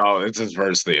that it's like, oh, it's his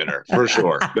first theater for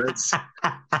sure.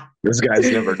 This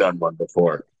guy's never done one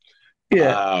before.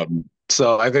 Yeah.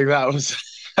 So I think that was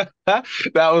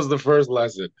that was the first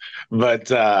lesson. But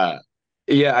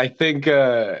yeah, I think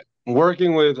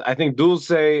working with I think Dulce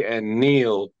and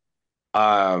Neil,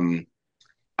 um,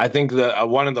 I think the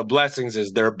one of the blessings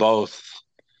is they're both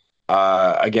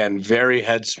again very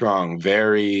headstrong,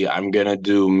 very I'm gonna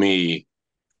do me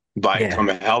by Yeah. come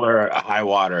hell or high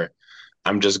water.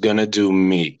 I'm just gonna do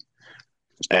me.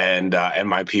 and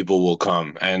my people will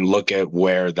come, and look at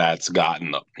where that's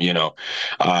gotten them.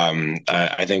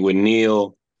 I think with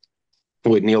Neil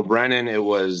Brennan, it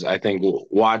was, I think,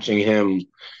 watching him,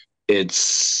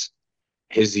 it's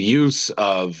his use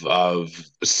of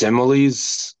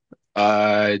similes,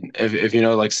 if you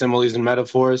know, like similes and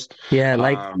metaphors. Yeah,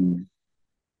 like um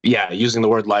yeah, using the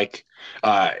word like,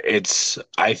 it's,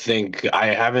 I think I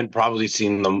haven't probably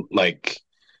seen them, like,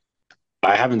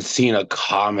 I haven't seen a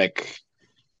comic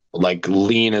like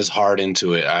lean as hard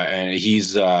into it. And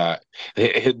he's the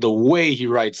way he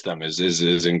writes them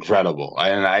is incredible.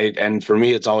 And for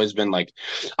me, it's always been like,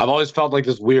 I've always felt like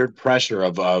this weird pressure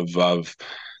of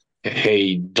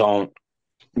hey, don't,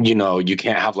 you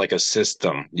can't have like a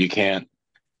system, you can't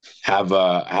have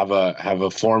a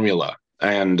formula.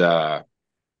 And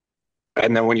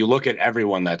then when you look at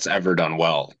everyone that's ever done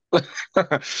well,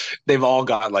 they've all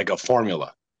got like a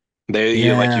formula. Like you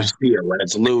yeah, see it when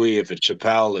it's Louis, if it's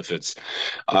Chappelle, if it's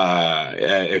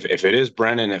if it is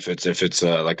Brennan, if it's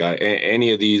like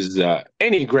any of these,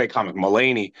 any great comic,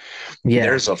 Mulaney, yeah,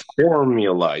 there's a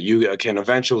formula. You can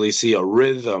eventually see a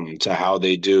rhythm to how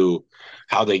they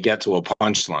get to a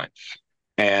punchline.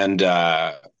 And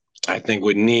I think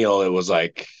with Neil, it was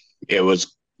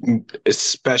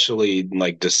especially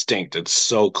like distinct. It's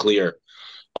so clear.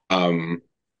 Um,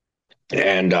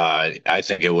 and I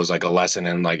think it was like a lesson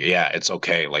in, like, yeah, it's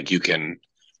okay. Like you can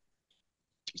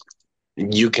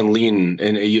lean,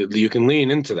 and you can lean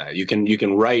into that. You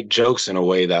can write jokes in a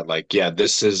way that, like, yeah,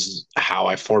 this is how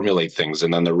I formulate things,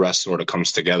 and then the rest sort of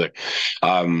comes together.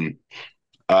 Um,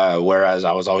 whereas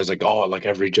I was always like, oh, like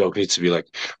every joke needs to be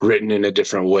like written in a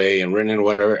different way and written in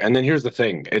whatever. And then here's the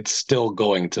thing: it's still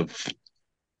going to,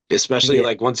 especially yeah.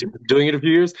 like once you've been doing it a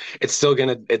few years, it's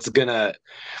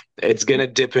gonna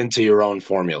dip into your own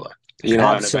formula, and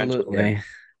eventually. Absolutely,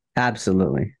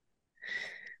 absolutely.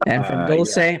 And from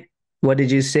Dulce, Yeah. what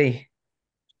did you see?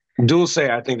 Dulce,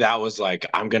 I think that was like,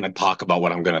 I'm gonna talk about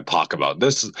what I'm gonna talk about.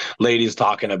 This lady's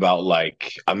talking about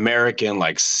like American,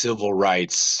 like, civil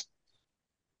rights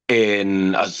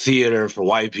in a theater for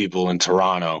white people in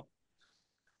Toronto.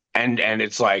 And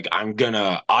it's like, I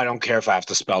don't care if I have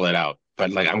to spell it out,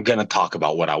 but like, I'm gonna talk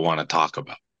about what I want to talk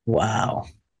about. Wow.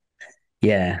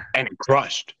 Yeah, And it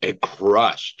crushed,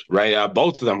 right?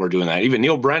 Both of them were doing that. Even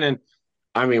Neil Brennan,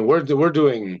 I mean, we're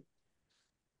doing,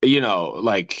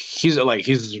 like he's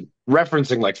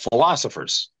referencing like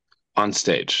philosophers on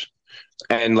stage.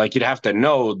 And like, you'd have to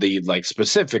know the like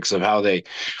specifics of how they,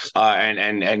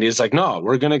 and it's like, no,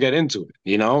 we're gonna get into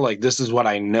it, like, this is what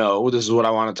I know, this is what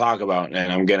I want to talk about,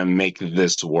 and I'm gonna make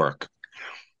this work.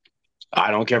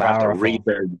 I don't care if I have to read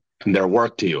powerful. their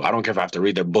work to you. I don't care if I have to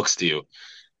read their books to you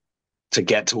to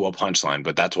get to a punchline,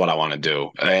 but that's what I want to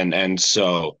do. And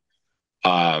so,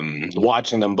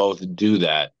 watching them both do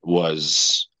that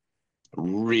was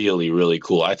really, really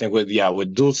cool. I think with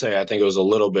Dulce, I think it was a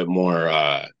little bit more,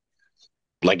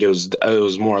 like, it was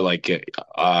more like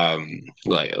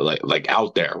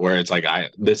out there, where it's like, I'm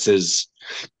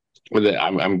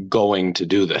going to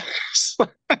do this.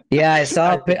 Yeah, I,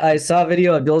 I saw a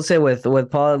video of Dulce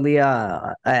with Paul and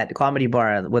Leah at Comedy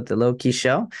Bar with the Low Key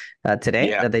Show today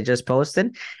yeah, that they just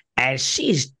posted, and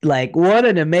she's like, what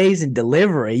an amazing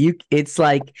delivery! It's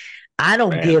like, I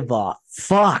don't man. give a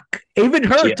fuck. Even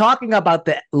her Yeah. talking about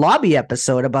the lobby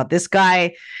episode about this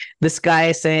guy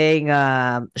saying,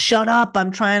 "Shut up!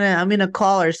 I'm in a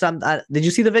call or something." Did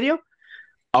you see the video?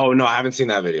 Oh no, I haven't seen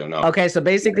that video. No. Okay, so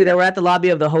basically they were at the lobby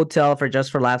of the hotel for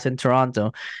Just for Laughs in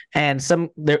Toronto, and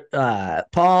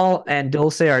Paul and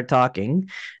Dulce are talking,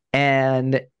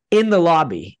 and in the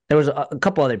lobby there was a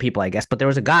couple other people, I guess, but there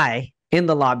was a guy in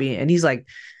the lobby, and he's like,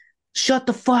 "Shut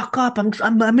the fuck up!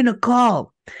 I'm in a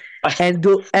call," and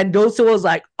Dulce was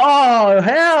like, "Oh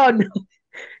hell no,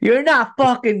 you're not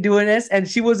fucking doing this." And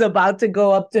she was about to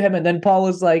go up to him, and then Paul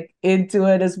was like into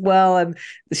it as well, and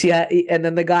and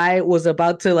then the guy was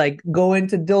about to like go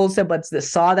into Dulce, but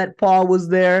saw that Paul was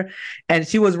there, and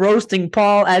she was roasting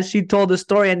Paul as she told the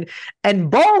story. And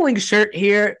bowling shirt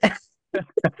here.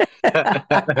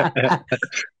 Yeah,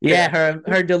 Yeah.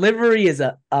 her delivery is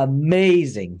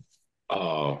amazing,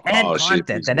 Oh, and she's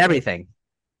content and everything.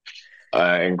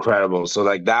 incredible. So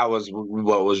like, that was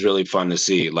what was really fun to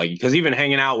see. Like, because even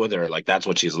hanging out with her, like, that's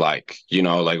what she's like.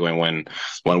 Like,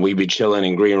 when we be chilling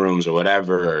in green rooms or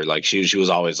whatever, or like, she was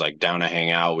always like down to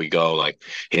hang out. We go like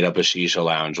hit up a shisha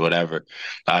lounge, whatever.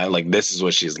 Like, this is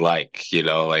what she's like.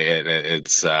 Like,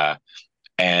 it's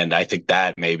and I think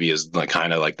that maybe is like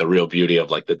kind of like the real beauty of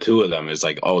like the two of them, is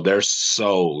like, oh, they're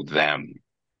so them.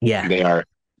 Yeah, They are.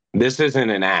 this isn't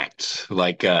an act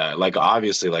like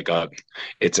obviously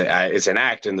it's an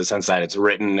act in the sense that it's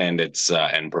written and it's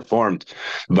and performed,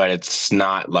 but it's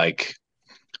not like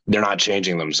they're not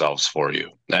changing themselves for you.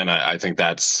 And I think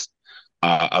that's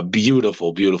a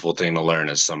beautiful, beautiful thing to learn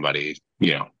as somebody,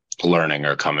 learning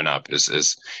or coming up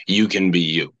is you can be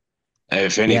you.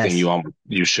 If anything, Yes.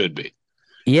 you should be.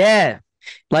 Yeah.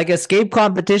 Like escape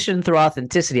competition through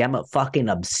authenticity. I'm a fucking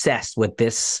obsessed with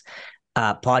this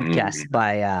podcast Mm,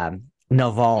 by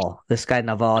Naval. This guy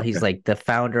Naval, he's okay. like the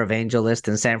founder of AngelList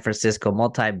in San Francisco,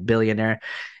 multi-billionaire.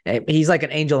 He's like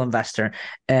an angel investor,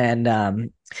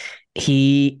 and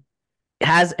he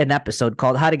has an episode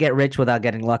called "How to Get Rich Without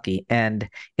Getting Lucky," and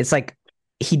it's like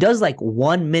he does like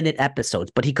 1 minute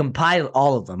episodes, but he compiled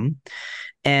all of them,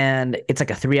 and it's like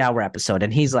a 3 hour episode.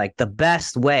 And he's like, the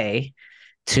best way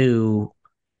to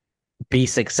be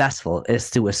successful is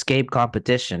to escape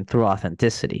competition through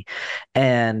authenticity.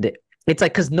 And it's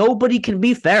like, because nobody can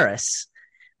be Faris.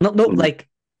 No, Mm, like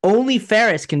only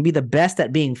Faris can be the best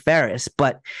at being Faris,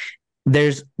 but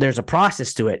there's a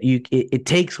process to it. It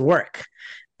takes work.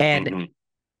 And mhm.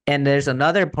 and there's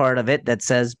another part of it that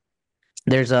says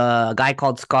there's a guy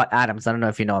called Scott Adams. I don't know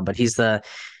if you know him, but he's the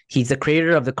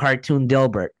creator of the cartoon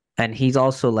Dilbert, and he's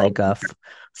also like a Okay.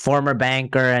 former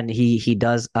banker, and he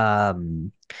does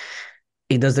the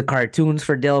cartoons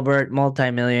for Dilbert,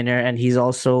 multimillionaire, and he's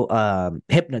also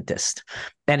hypnotist.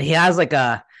 And he has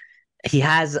a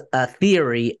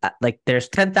theory like there's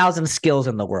 10,000 skills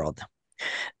in the world.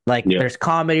 Like Yeah. there's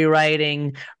comedy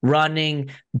writing,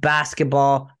 running,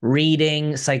 basketball,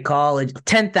 reading, psychology,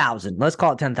 10,000. Let's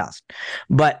call it 10,000.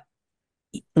 But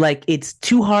like it's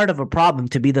too hard of a problem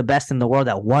to be the best in the world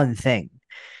at one thing.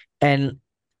 And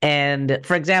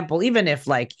for example, even if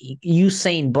like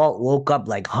Usain Bolt woke up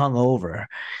like hungover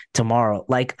tomorrow,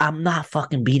 like I'm not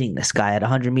fucking beating this guy at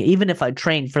 100 meters, even if I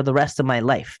train for the rest of my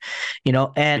life, you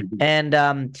know.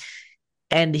 Mhm.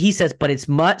 And he says, but it's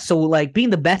much so like being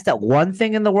the best at one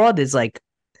thing in the world is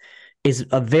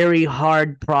a very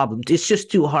hard problem. It's just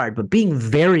too hard. But being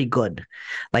very good,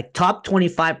 like top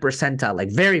 25 percentile,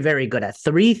 like very, very good at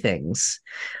three things,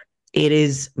 it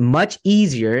is much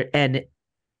easier. And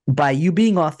by you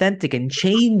being authentic and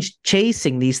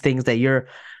chasing these things that you're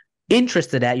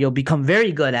interested at, you'll become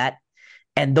very good at.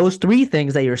 And those three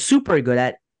things that you're super good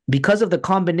at, because of the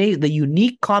combination, the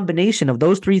unique combination of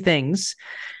those three things,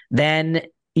 then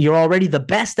you're already the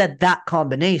best at that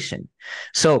combination.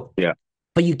 So, Yeah.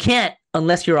 but you can't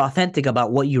unless you're authentic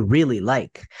about what you really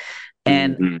like.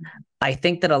 And Mhm. I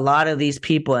think that a lot of these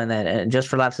people, and Just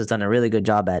for Laughs has done a really good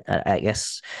job at, I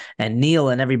guess, and Neil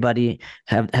and everybody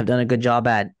have done a good job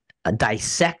at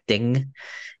dissecting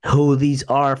who these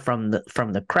are from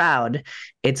the crowd.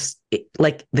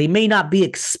 Like they may not be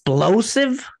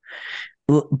explosive,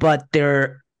 but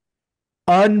they're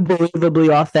unbelievably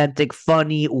authentic,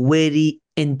 funny, witty,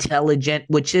 intelligent,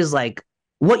 which is like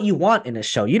what you want in a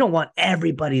show. You don't want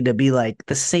everybody to be like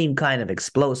the same kind of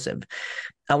explosive.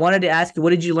 I wanted to ask you,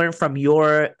 what did you learn from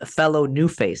your fellow new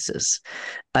faces?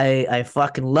 I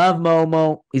fucking love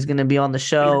Momo. He's gonna be on the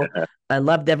show. I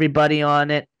loved everybody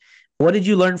on it. What did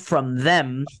you learn from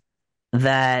them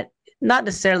that not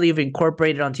necessarily you've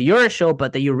incorporated onto your show,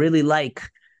 but that you really like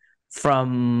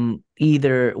from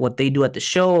either what they do at the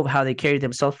show, how they carry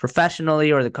themselves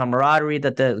professionally, or the camaraderie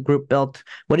that the group built?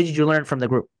 What did you learn from the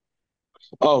group?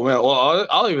 Oh man, well,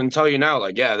 I'll even tell you now.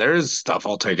 Like, yeah, there is stuff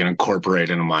I'll take and incorporate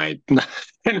into my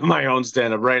into my own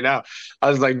stand up right now. I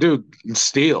was like, dude,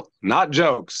 steal, not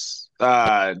jokes.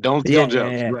 Don't steal Yeah, yeah,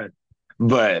 jokes, yeah,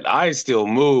 but I steal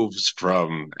moves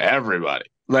from everybody.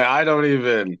 Like, I don't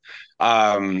even.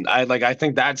 I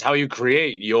think that's how you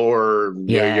create your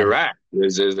yeah, act.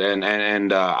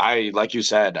 I like you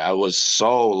said, I was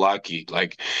so lucky.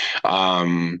 Like,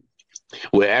 um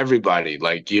with everybody.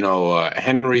 Like,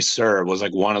 Henry Sir was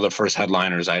like one of the first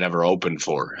headliners I'd ever opened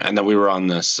for. And then we were on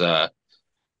this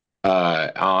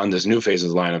New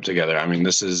Faces lineup together. I mean,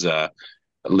 this is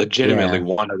legitimately yeah,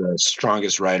 one of the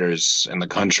strongest writers in the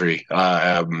country.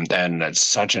 And it's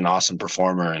such an awesome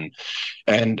performer.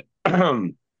 And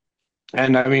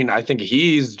and I mean, I think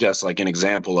he's just like an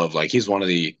example of like he's one of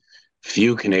the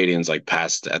few Canadians like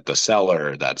past at the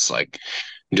cellar that's like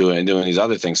doing these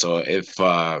other things. So if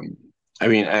I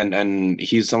mean, and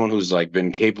he's someone who's like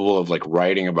been capable of like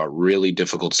writing about really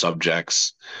difficult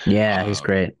subjects, yeah. He's uh,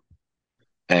 great.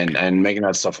 and making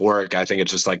that stuff work. I think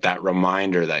it's just like that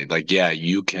reminder that like yeah,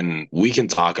 we can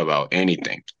talk about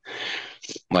anything.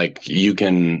 Like you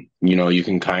can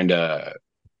kind of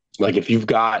Like if you've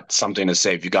got something to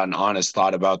say, if you've got an honest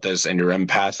thought about this and you're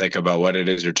empathic about what it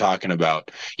is you're talking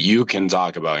about, you can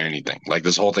talk about anything. Like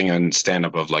this whole thing in stand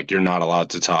up of like you're not allowed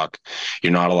to talk,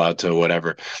 you're not allowed to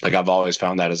whatever. Like I've always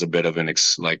found that as a bit of an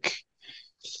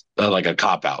like a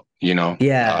cop out, you know?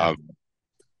 Yeah.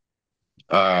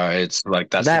 It's like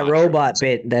that's That not true. robot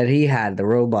bit that he had, the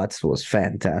robots was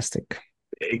fantastic.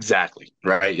 Exactly.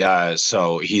 Right.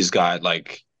 So he's got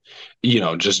like,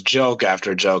 just joke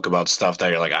after joke about stuff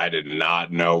that you're like, I did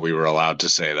not know we were allowed to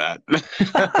say that.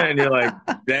 And you're like,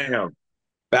 damn,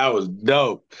 that was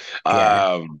dope.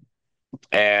 Yeah.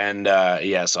 And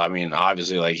yeah, so I mean,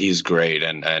 obviously, like he's great,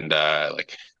 and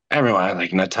like everyone,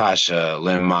 like Natasha,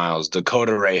 Lynn Miles,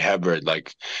 Dakota Ray Hebert,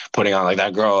 like putting on like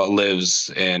that girl lives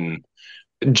in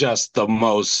just the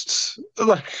most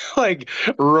like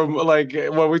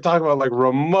when we talk about like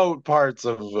remote parts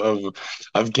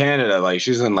of Canada, like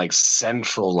she's in like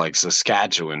central like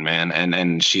Saskatchewan, man,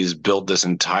 and she's built this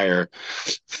entire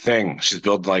thing. She's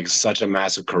built like such a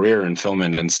massive career in film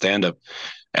and stand up,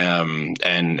 and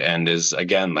is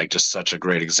again like just such a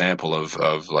great example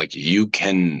of like you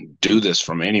can do this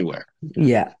from anywhere.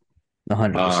 Yeah.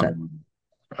 100%.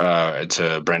 um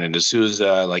to Brendan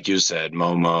D'Souza, like you said,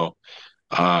 Momo,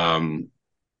 um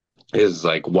is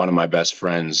like one of my best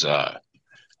friends,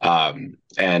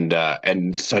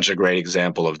 and such a great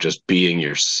example of just being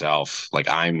yourself. Like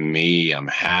I'm me, I'm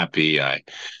happy, I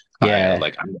Yeah.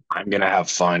 like I'm gonna have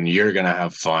fun, you're gonna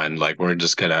have fun, like we're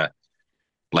just gonna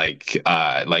like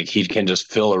he can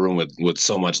just fill a room with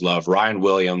so much love. Ryan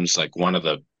Williams, like one of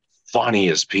the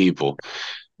funniest people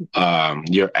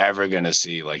you're ever gonna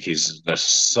see. Like he's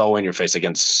just so in your face,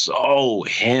 again, so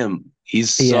him,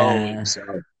 he's so Yeah. himself.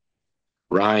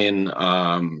 Ryan,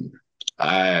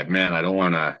 I don't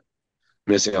want to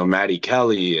missing on Maddie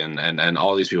Kelly and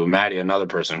all these people. Maddie, another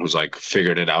person who's like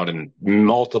figured it out in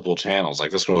multiple channels.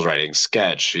 Like this girl's writing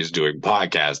sketch, she's doing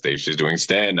podcasting, she's doing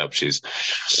stand up, she's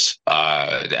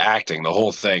acting, the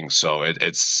whole thing. So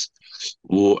it's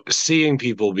seeing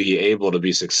people be able to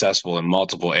be successful in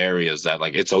multiple areas, that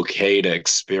like it's okay to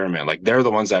experiment. Like they're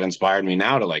the ones that inspired me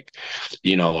now to like,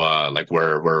 like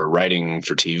we're writing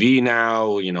for TV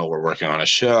now, we're working on a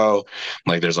show,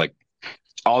 like there's like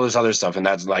all this other stuff, and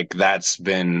that's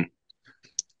been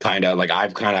kind of like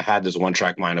I've kind of had this one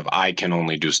track mind of I can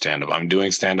only do stand up. I'm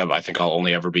doing stand up. I think I'll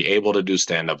only ever be able to do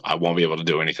stand up. I won't be able to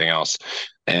do anything else.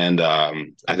 And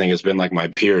I think it's been like my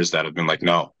peers that have been like,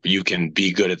 no, you can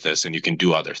be good at this and you can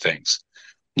do other things.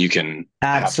 You can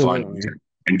have fun, Absolutely.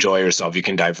 enjoy yourself. You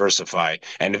can diversify.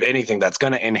 And if anything, that's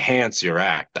going to enhance your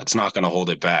act. That's not going to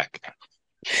hold it back.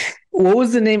 What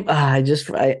was the name? I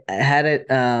had it.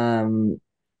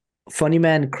 Funny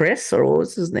Man Chris, or what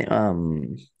was his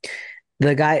name?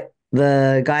 The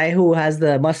guy who has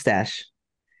the mustache,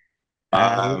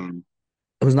 uh, Um,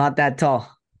 who's not that tall.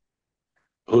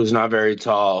 who's not very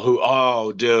tall? Who?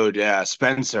 Oh, dude, yeah,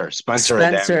 Spencer Spencer.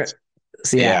 Adams.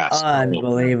 So yeah, Yeah, so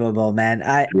unbelievable, man.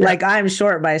 yeah, I'm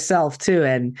short myself too,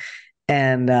 and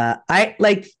I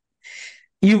like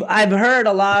I've heard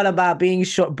a lot about being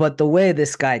short, but the way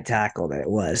this guy tackled it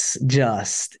was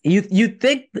just you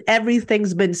think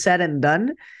everything's been said and done,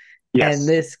 and yes.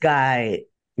 this guy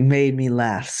made me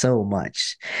laugh so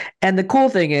much. And the cool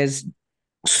thing is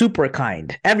super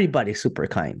kind. Everybody's super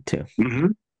kind too. Hmm.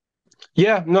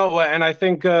 Yeah, no, and I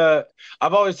think I've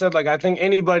always said like I think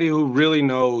anybody who really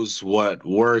knows what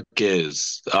work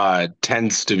is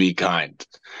tends to be kind.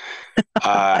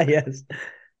 Uh, Yes.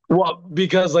 well,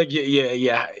 because like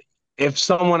yeah, if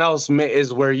someone else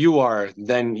is where you are,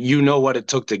 then you know what it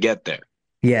took to get there.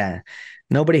 Yeah.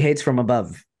 Nobody hates from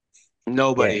above. Yeah.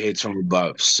 Nobody hates from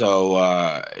above. So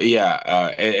yeah,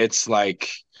 it's like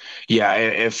yeah,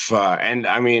 if and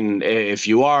I mean if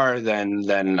you are,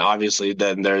 then obviously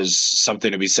then there's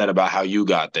something to be said about how you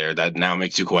got there that now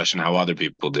makes you question how other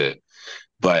people did.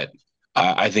 But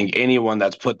I think anyone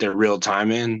that's put their real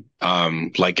time in,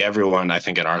 like everyone I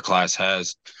think in our class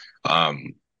has,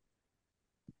 um,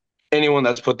 anyone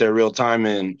that's put their real time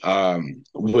in,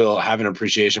 will have an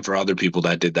appreciation for other people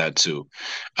that did that too,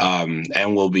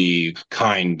 and will be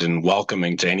kind and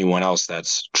welcoming to anyone else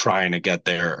that's trying to get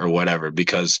there or whatever,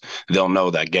 because they'll know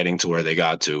that getting to where they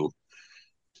got to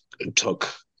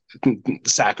took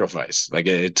sacrifice. Like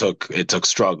it took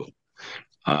struggle.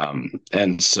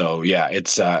 And so yeah,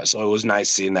 it's so it was nice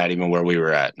seeing that even where we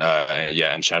were at.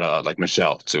 Yeah, and shout out like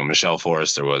Michelle too. Michelle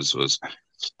Forrester was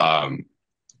um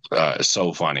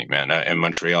so funny, man, in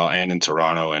Montreal and in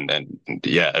Toronto, and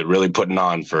yeah, really putting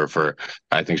on for.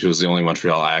 I think she was the only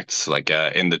Montreal act like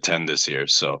in the 10 this year.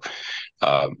 So,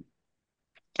 um,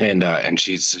 and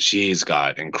she's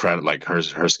got incredible, like her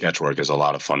sketch work is a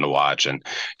lot of fun to watch, and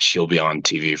she'll be on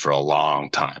TV for a long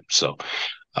time. So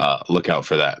look out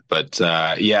for that. But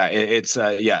yeah, it's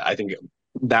yeah, I think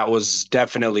that was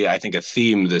definitely, I think, a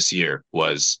theme this year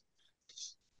was,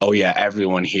 oh yeah,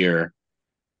 everyone here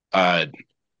uh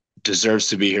deserves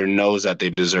to be here, knows that they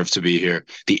deserve to be here.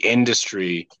 The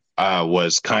industry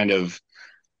was kind of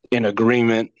in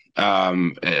agreement.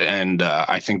 And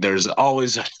I think there's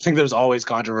always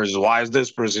controversies. Why is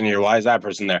this person here? Why is that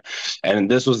person there? And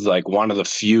this was like one of the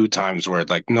few times where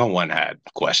like no one had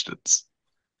questions.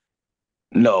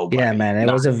 Yeah, Nobody, man, it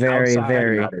not was a very, outside,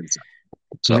 very, not inside.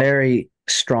 So very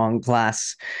strong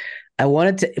class. I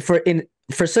wanted to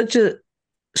for such a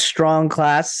strong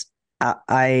class.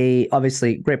 I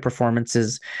obviously great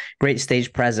performances, great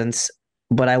stage presence,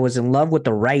 but I was in love with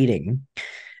the writing,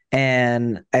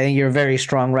 and I think you're a very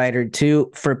strong writer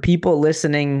too. For people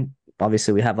listening,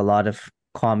 obviously we have a lot of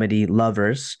comedy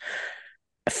lovers.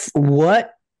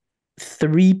 What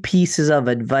three pieces of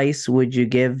advice would you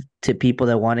give to people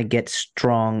that want to get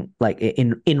strong, like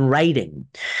in writing?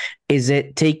 Is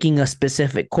it taking a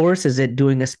specific course? Is it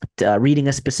doing reading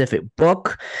a specific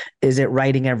book? Is it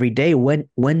writing every day?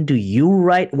 When do you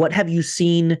write? What have you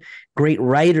seen great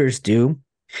writers do?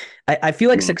 I feel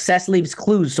like mm, success leaves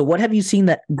clues. So what have you seen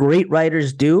that great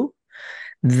writers do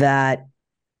that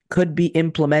could be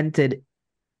implemented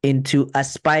into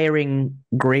aspiring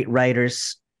great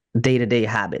writers' day-to-day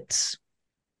habits?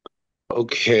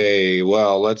 okay,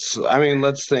 well, let's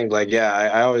think. Like, yeah,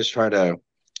 I always try to,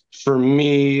 for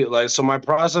me, like, so my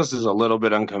process is a little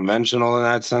bit unconventional in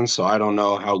that sense. So I don't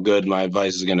know how good my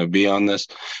advice is going to be on this.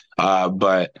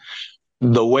 But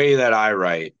the way that I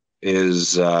write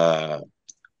is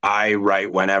I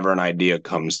write whenever an idea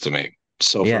comes to me.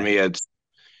 So for Yeah. me,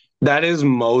 that is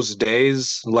most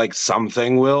days, like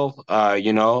something will,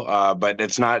 but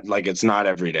it's not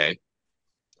every day.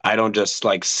 I don't just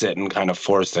like sit and kind of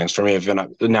force things. For me,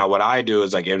 now what I do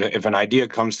is like if an idea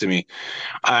comes to me,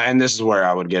 and this is where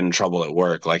I would get in trouble at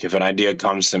work. Like if an idea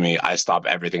comes to me, I stop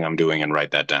everything I'm doing and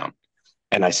write that down.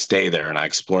 And I stay there and I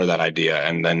explore that idea.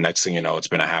 And then next thing you know, it's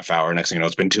been a half hour. Next thing you know,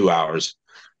 it's been 2 hours.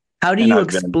 How do And you I've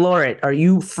been, explore it? Are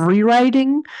you free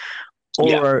writing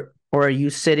yeah. or are you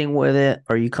sitting with it?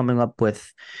 Are you coming up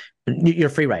with you're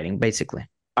free writing basically?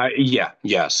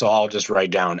 Yeah. So I'll just write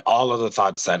down all of the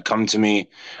thoughts that come to me,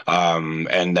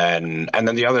 and then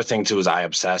the other thing too is I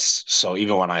obsess. So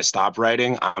even when I stop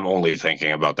writing, I'm only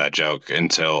thinking about that joke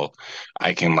until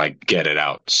I can like get it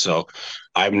out. So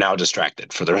I'm now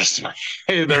distracted for the rest of my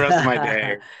the rest of my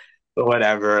day,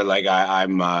 whatever. Like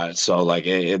I'm so like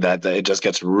it just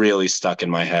gets really stuck in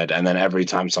my head, and then every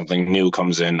time something new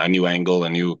comes in, a new angle, a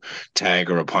new tag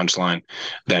or a punchline,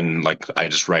 then like I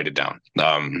just write it down.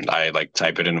 I like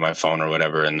type it into my phone or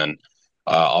whatever, and then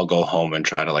I'll go home and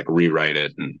try to like rewrite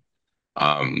it,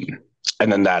 um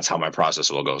and then that's how my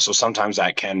process will go. So sometimes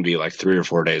that can be like 3 or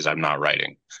 4 days I'm not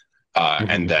writing, uh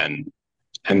and Mhm. then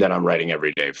and then I'm writing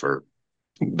every day for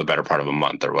the better part of a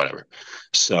month or whatever.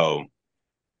 So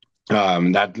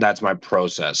that's my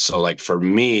process. So like for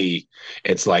me,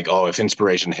 it's like, oh, if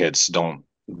inspiration hits, don't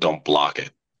block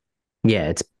it. Yeah,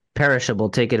 it's perishable.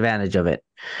 Take advantage of it.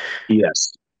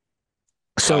 Yes.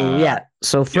 So uh yeah.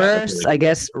 So yeah, that's first, really I good.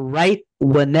 guess write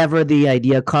whenever the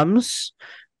idea comes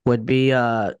would be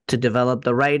to develop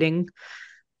the writing.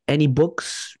 Any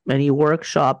books, any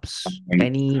workshops,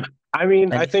 um, I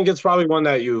mean, I any think it's probably one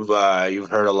that you've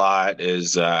heard a lot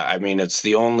is I mean, it's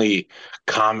the only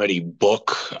comedy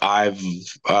book I've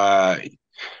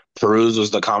perused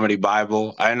was the Comedy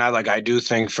Bible. And I do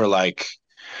think for like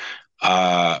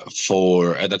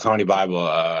for the Comedy Bible,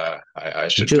 I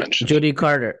should mention it. Judy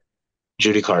Carter.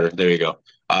 Judy Carter, there you go.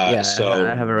 Yeah, So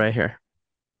I have it right here.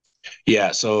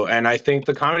 yeah, so and I think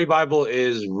the Comedy Bible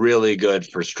is really good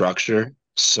for structure.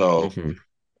 So Hmm.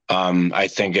 I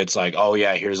think it's like, oh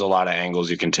yeah, here's a lot of angles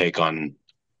you can take on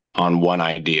one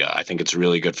idea. I think it's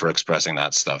really good for expressing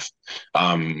that stuff.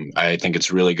 I think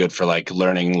it's really good for like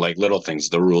learning like little things.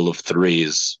 The rule of three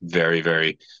is very,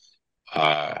 very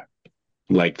uh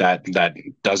like that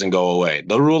doesn't go away.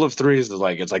 The rule of three is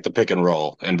like it's like the pick and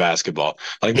roll in basketball.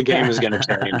 Like the game is gonna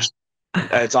change.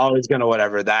 It's always gonna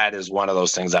whatever. That is one of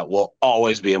those things that will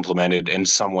always be implemented in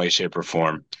some way, shape, or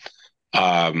form,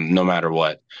 no matter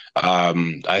what.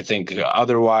 I think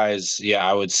otherwise, yeah,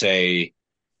 I would say,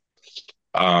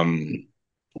 um,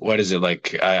 what is it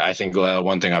like? I think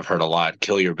one thing I've heard a lot: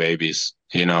 kill your babies.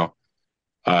 You're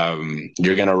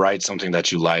gonna write something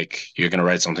that you like. You're gonna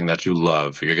write something that you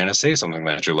love. You're gonna say something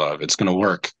that you love. It's gonna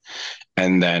work,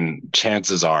 and then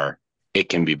chances are it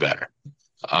can be better.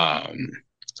 Um,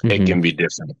 It Hmm. can be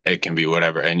different. It can be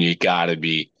whatever. And you got to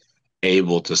be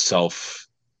able to self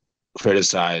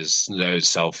criticize,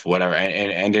 self whatever,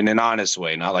 and in an honest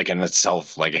way, not like in a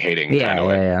self like hating kind Yeah, of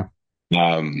way. yeah,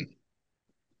 yeah. Um,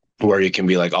 where you can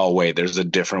be like, oh wait, there's a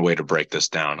different way to break this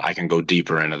down. I can go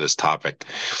deeper into this topic.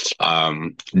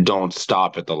 Don't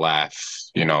stop at the laugh.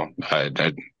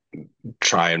 I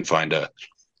try and find a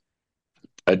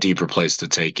deeper place to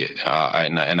take it.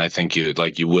 And I think you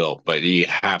will, but you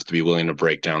have to be willing to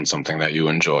break down something that you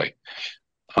enjoy.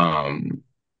 Um,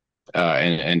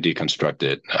 and deconstruct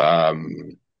it.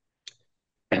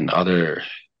 And other,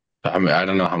 I mean, I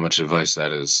don't know how much advice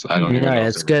that is. I don't even know if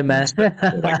It's there good, man. is, but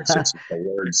like it's a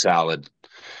word salad.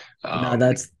 No, Um,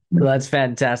 that's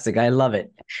fantastic. I love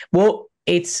it. Well,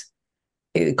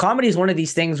 comedy is one of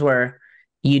these things where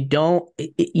you don't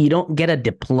get a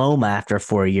diploma after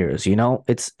 4 years.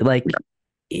 It's like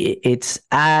it's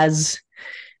as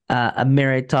a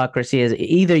meritocracy as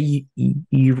either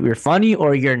you're funny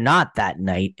or you're not that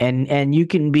night, and you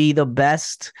can be the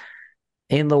best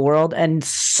in the world and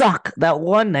suck that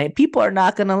one night. People are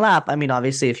not gonna laugh. I mean,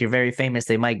 obviously, if you're very famous,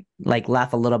 they might like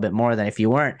laugh a little bit more than if you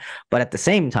weren't. But at the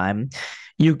same time,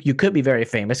 you could be very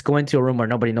famous, go into a room where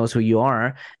nobody knows who you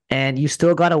are, and you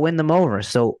still got to win them over.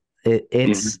 So mhm.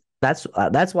 it's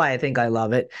that's why I think I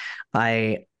love it.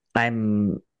 I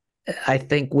I'm I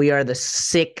think we are the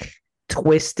sick,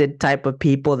 twisted type of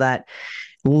people that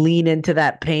lean into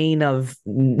that pain of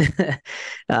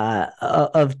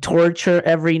torture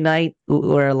every night,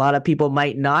 where a lot of people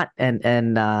might not,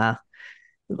 and a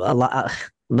lot.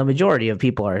 The majority of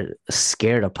people are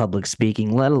scared of public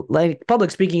speaking. Like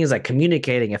public speaking is like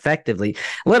communicating effectively,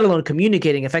 let alone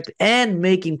communicating effective and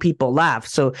making people laugh.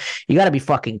 So you got to be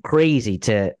fucking crazy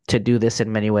to do this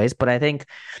in many ways. But I think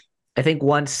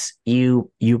once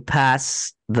you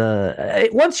pass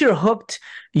once you're hooked.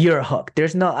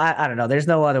 There's no I don't know. There's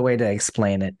no other way to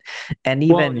explain it. And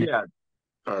Well, even yeah.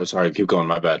 Oh, sorry, keep going.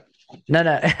 My bad.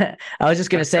 no, I was just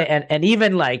gonna say, and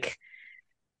even like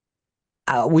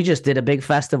we just did a big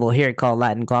festival here called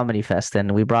Latin Comedy Fest,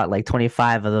 and we brought like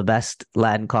 25 of the best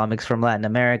Latin comics from Latin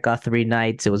America, 3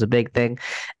 nights. It was a big thing,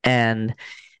 and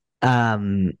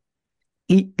um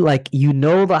like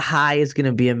the high is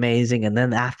gonna be amazing, and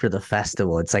then after the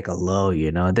festival, it's like a low.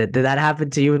 Did that happen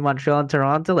to you in Montreal and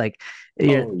Toronto? Like,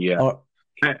 you're Oh yeah. or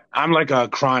I'm like a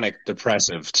chronic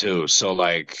depressive too. So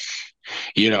like,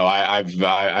 I've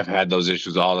had those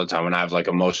issues all the time, and I have like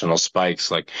emotional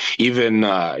spikes. Like even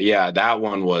yeah, that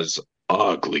one was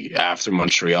ugly after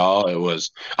Montreal. I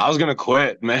was gonna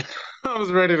quit, man. I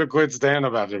was ready to quit stand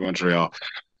up after Montreal.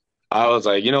 I was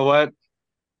like, you know what?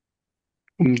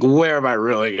 Where am I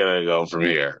really gonna go from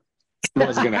here?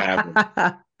 What's gonna happen?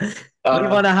 leave Uh,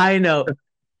 on a high note.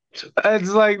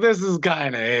 it's like this is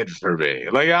kind of it for me.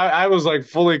 Like I was like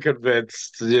fully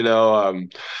convinced,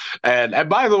 and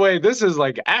by the way, this is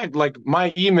like act like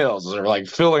my emails are like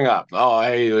filling up. Oh,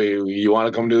 hey, you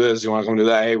want to come do this? You want to come do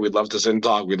that? Hey, we'd love to sit and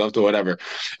talk. We'd love to whatever.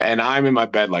 And I'm in my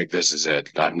bed like this is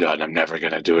it. I'm done. I'm never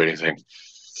gonna do anything.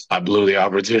 I blew the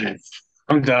opportunity.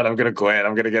 I'm done. I'm gonna quit.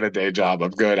 I'm gonna get a day job.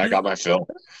 I'm good. I got my fill.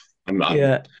 I'm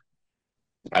Yeah.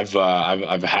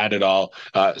 I've had it all.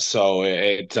 So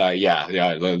yeah,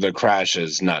 the crash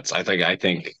is nuts. I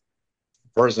think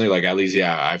personally, like at least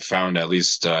yeah, I've found at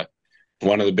least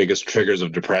one of the biggest triggers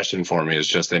of depression for me is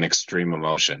just an extreme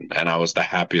emotion, and I was the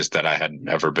happiest that I had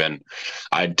ever been.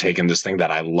 I'd taken this thing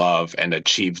that I love and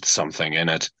achieved something in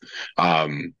it.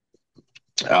 Um,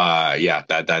 yeah,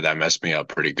 that messed me up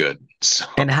pretty good. So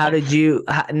And how did you,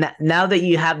 now that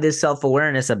you have this self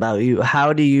awareness about you,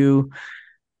 how do you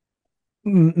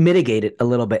mitigate it a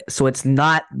little bit so it's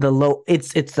not the low?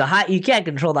 It's the high. You can't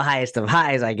control the highest of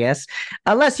highs, I guess,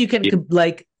 unless you can yeah.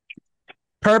 like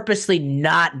purposely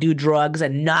not do drugs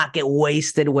and not get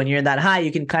wasted when you're in that high.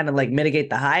 You can kind of like mitigate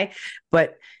the high,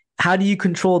 but how do you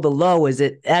control the low? Is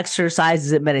it exercise?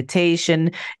 Is it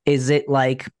meditation? Is it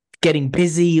like getting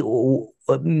busy or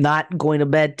not going to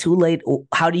bed too late?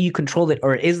 How do you control it,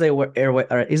 or is there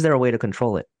a way to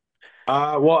control it?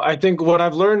 Well, I think what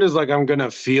I've learned is like I'm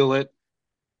gonna feel it.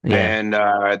 Yeah.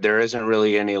 And there isn't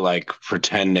really any like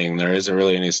pretending. There isn't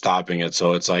really any stopping it.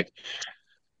 So it's like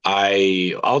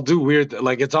I'll do weird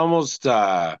like it's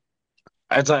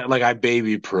like I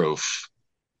baby proof.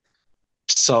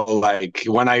 So like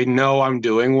when I know I'm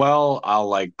doing well, I'll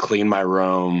like clean my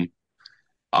room.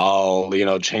 I'll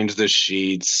change the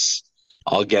sheets.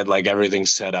 I'll get like everything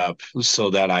set up so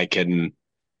that I can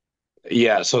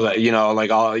yeah, so that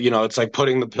like I'll it's like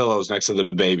putting the pillows next to the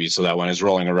baby so that when it's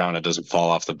rolling around it doesn't fall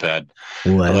off the bed.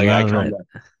 Oh, I Like I love come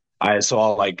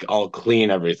it. I'll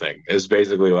clean everything is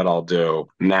basically what I'll do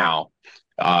now.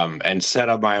 and set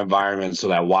up my environment so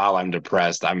that while I'm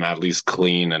depressed, I'm at least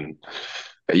clean and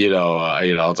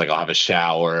it's like I'll have a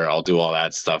shower, I'll do all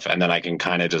that stuff, and then I can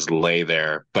kind of just lay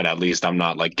there, but at least I'm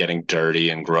not like getting dirty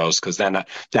and gross because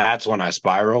that's when I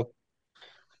spiral.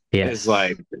 It's Yes.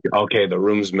 like, okay, the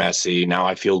room's messy. Now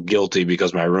I feel guilty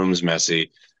because my room's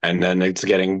messy, and then it's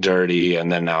getting dirty,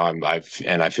 and then now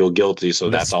I feel guilty, so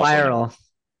The that's also spiral.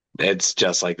 it's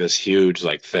just like this huge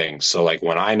like thing. So like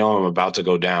when I know I'm about to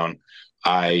go down,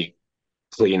 I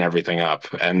clean everything up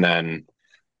and then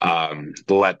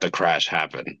let the crash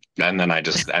happen. And then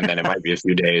it might be a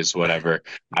few days, whatever.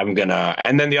 And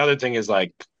then the other thing is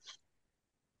like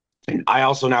I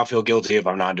also now feel guilty if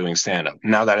I'm not doing stand up.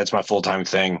 Now that it's my full-time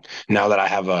thing, now that I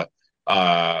have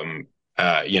um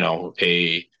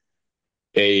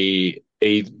a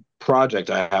project,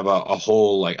 I have a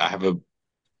whole like I have a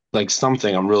like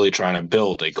something I'm really trying to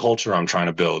build, a culture I'm trying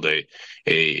to build,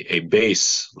 a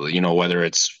base, whether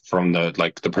it's from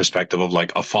the perspective of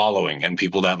like a following and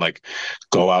people that like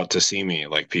go out to see me,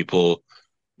 like people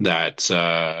that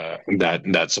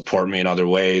support me in other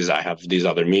ways. I have these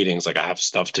other meetings, like I have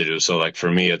stuff to do. So like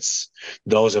for me, it's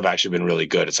those have actually been really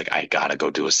good. It's like I gotta go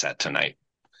do a set tonight.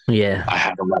 Yeah. I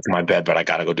haven't left my bed, but I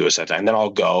gotta go do a set tonight. And then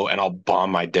I'll go and I'll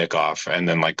bomb my dick off and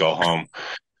then like go home.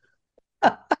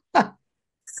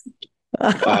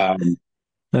 I Um,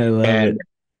 love and it.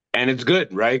 and it's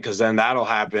good, right? Because then that'll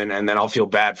happen, and then I'll feel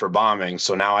bad for bombing.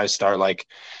 So now I start like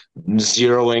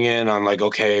zeroing in on like,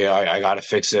 okay, I got to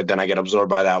fix it. Then I get absorbed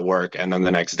by that work, and then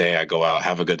the next day I go out,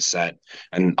 have a good set,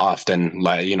 and often,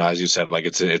 like as you said, like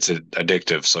it's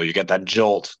addictive. So you get that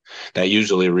jolt that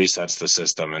usually resets the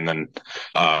system, and then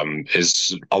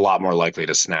is a lot more likely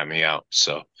to snap me out.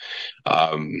 So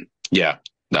yeah,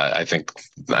 I think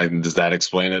does that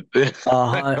explain it?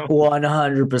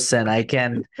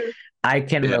 100%. I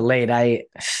can relate.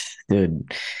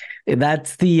 Dude,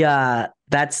 that's the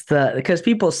because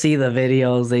people see the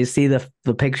videos, they see the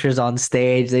pictures on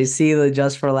stage, they see the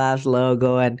Just for Laughs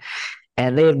logo, and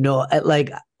they have no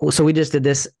like. So we just did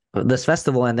this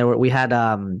festival, and we had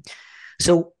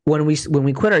So when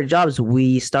we quit our jobs,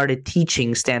 we started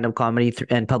teaching stand up comedy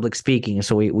and public speaking.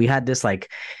 So we had this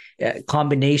like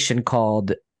combination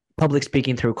called public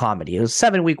speaking through comedy. It was a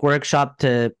 7-week workshop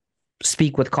to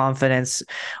speak with confidence,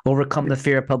 overcome the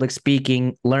fear of public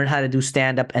speaking, learn how to do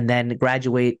stand up, and then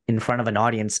graduate in front of an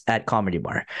audience at Comedy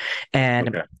Bar. And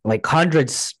Okay. like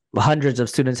hundreds of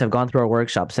students have gone through our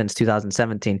workshop since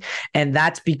 2017, and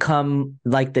that's become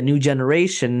like the new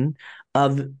generation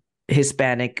of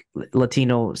Hispanic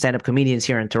Latino stand-up comedians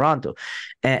here in Toronto.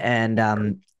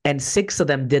 And 6 of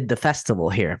them did the festival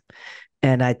here.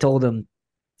 And I told them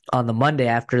on the Monday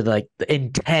after the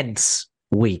intense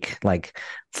week, like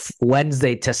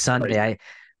Wednesday to Sunday,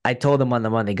 I told them on the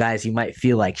Monday, guys, you might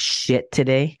feel like shit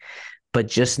today, but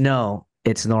just know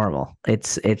it's normal.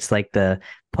 It's like the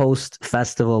post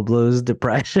festival blues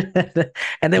depression.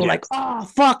 And they were like, Yes. "Oh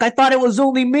fuck, I thought it was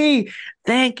only me."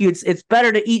 Thank you. It's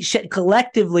better to eat shit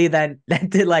collectively than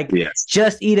to like Yes.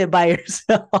 just eat it by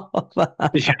yourself.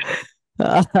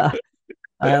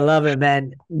 I love it,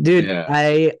 man. Dude, Yeah.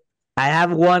 I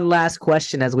have one last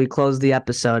question as we close the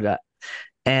episode,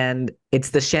 and it's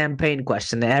the champagne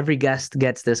question. Every guest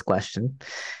gets this question,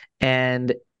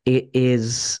 and it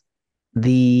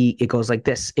goes like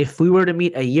this: If we were to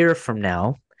meet a year from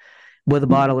now with a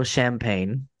bottle of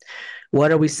champagne,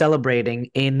 what are we celebrating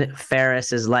in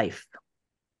Faris's life?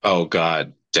 Oh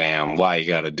God, damn! Why you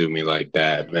gotta do me like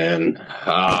that, man?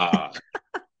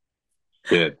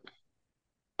 Shit.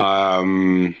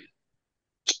 Um,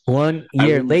 I One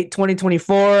year, mean, late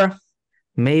 2024,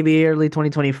 maybe early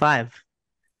 2025.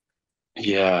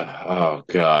 yeah. Oh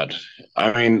God.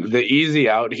 I mean, the easy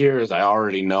out here is I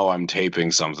already know I'm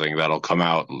taping something that'll come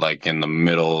out like in the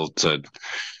middle to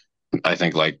I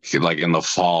think like in the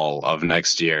fall of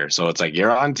next year. So it's like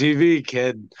you're on TV,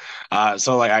 kid.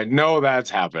 So like I know that's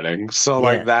happening. So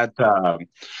like Yeah.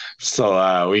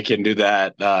 that. We can do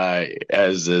that.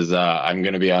 As is, I'm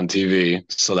gonna be on TV,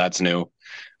 so that's new.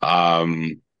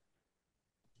 Um,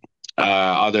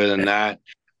 Other than that,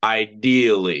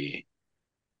 ideally,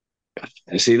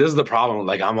 see, this is the problem.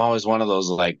 Like I'm always one of those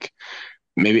like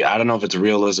maybe I don't know if it's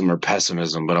realism or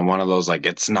pessimism, but I'm one of those like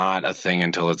it's not a thing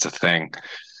until it's a thing.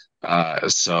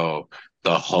 So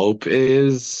the hope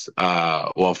is,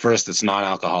 well, first it's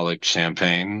non-alcoholic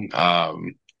champagne. Yeah,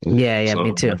 yeah, me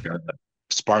So too. like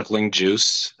sparkling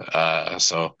juice.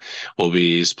 So we'll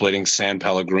be splitting San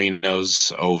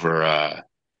Pellegrinos over,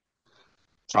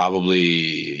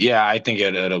 probably, yeah, I think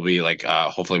it'll be like,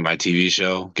 hopefully my TV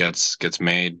show gets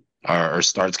made. Or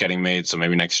starts getting made. So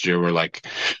maybe next year we're like,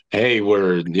 hey,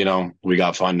 we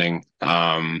got funding.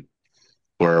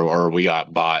 or we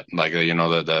got bought, like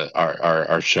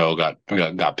our show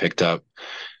got picked up.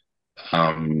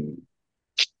 Um,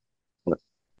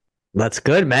 That's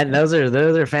good, man. Those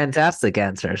are fantastic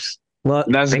answers. Well,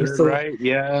 that's thanks good, to right?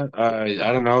 Yeah. I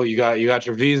don't know. You got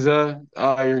your visa.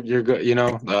 You're good.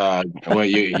 Well,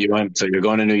 you went, so you're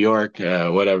going to New York.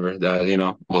 Whatever.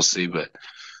 We'll see. But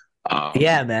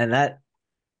yeah, um, man.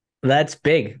 That's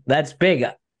big. That's big.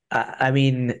 I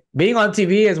mean, being on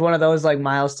TV is one of those like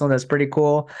milestones that's pretty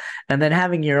cool, and then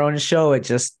having your own show, it's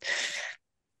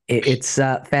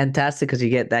fantastic because you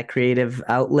get that creative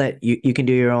outlet. You can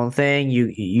do your own thing.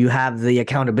 You have the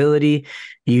accountability.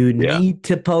 You yeah. need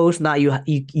to post, not you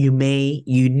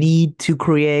need to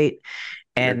create,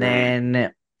 and Mhm.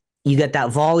 then you get that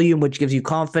volume, which gives you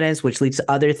confidence, which leads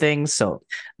to other things. So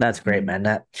that's great, man.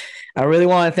 That I really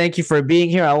want to thank you for being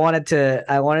here. I wanted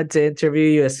to interview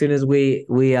you as soon as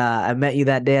I met you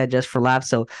that day at Just for Laughs.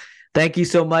 So thank you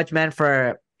so much, man,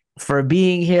 for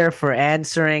being here, for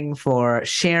answering, for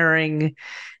sharing.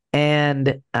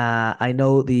 And I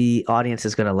know the audience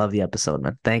is gonna love the episode,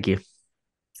 man. Thank you.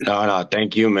 No,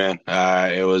 thank you, man.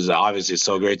 It was obviously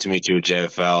so great to meet you at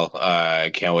JFL.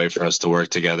 I can't wait for us to work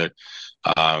together.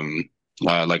 Um,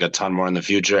 like a ton more in the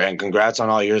future. And congrats on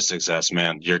all your success,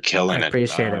 man. You're I killing it.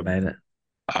 appreciate it, man.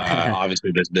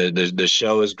 Obviously, the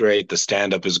show is great. The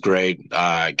stand up is great.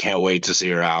 I can't wait to see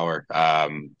your hour.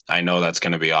 I know that's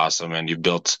going to be awesome, and you've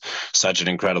built such an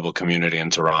incredible community in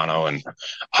Toronto, and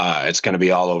it's going to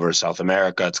be all over South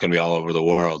America. It's going to be all over the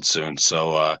world soon.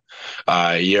 So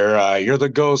you're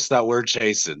the ghost that we're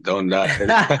chasing. Don't you're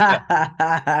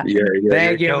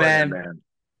Thank you, killing it, man. man.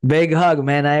 Big hug,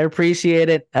 man. I appreciate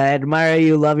it. I admire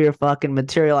you. Love your fucking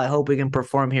material. I hope we can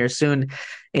perform here soon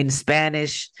in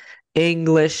Spanish,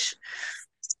 English,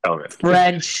 Okay.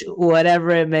 French,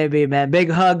 whatever it may be, man. Big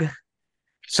hug, All right,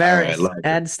 Faris love it.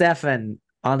 and Stefan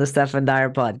on the Stefan Dyer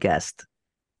podcast.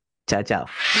 Ciao, ciao.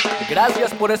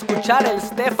 Gracias por escuchar el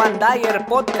Stefan Dyer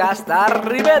Podcast.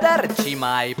 Arrivederci,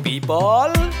 my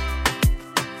people.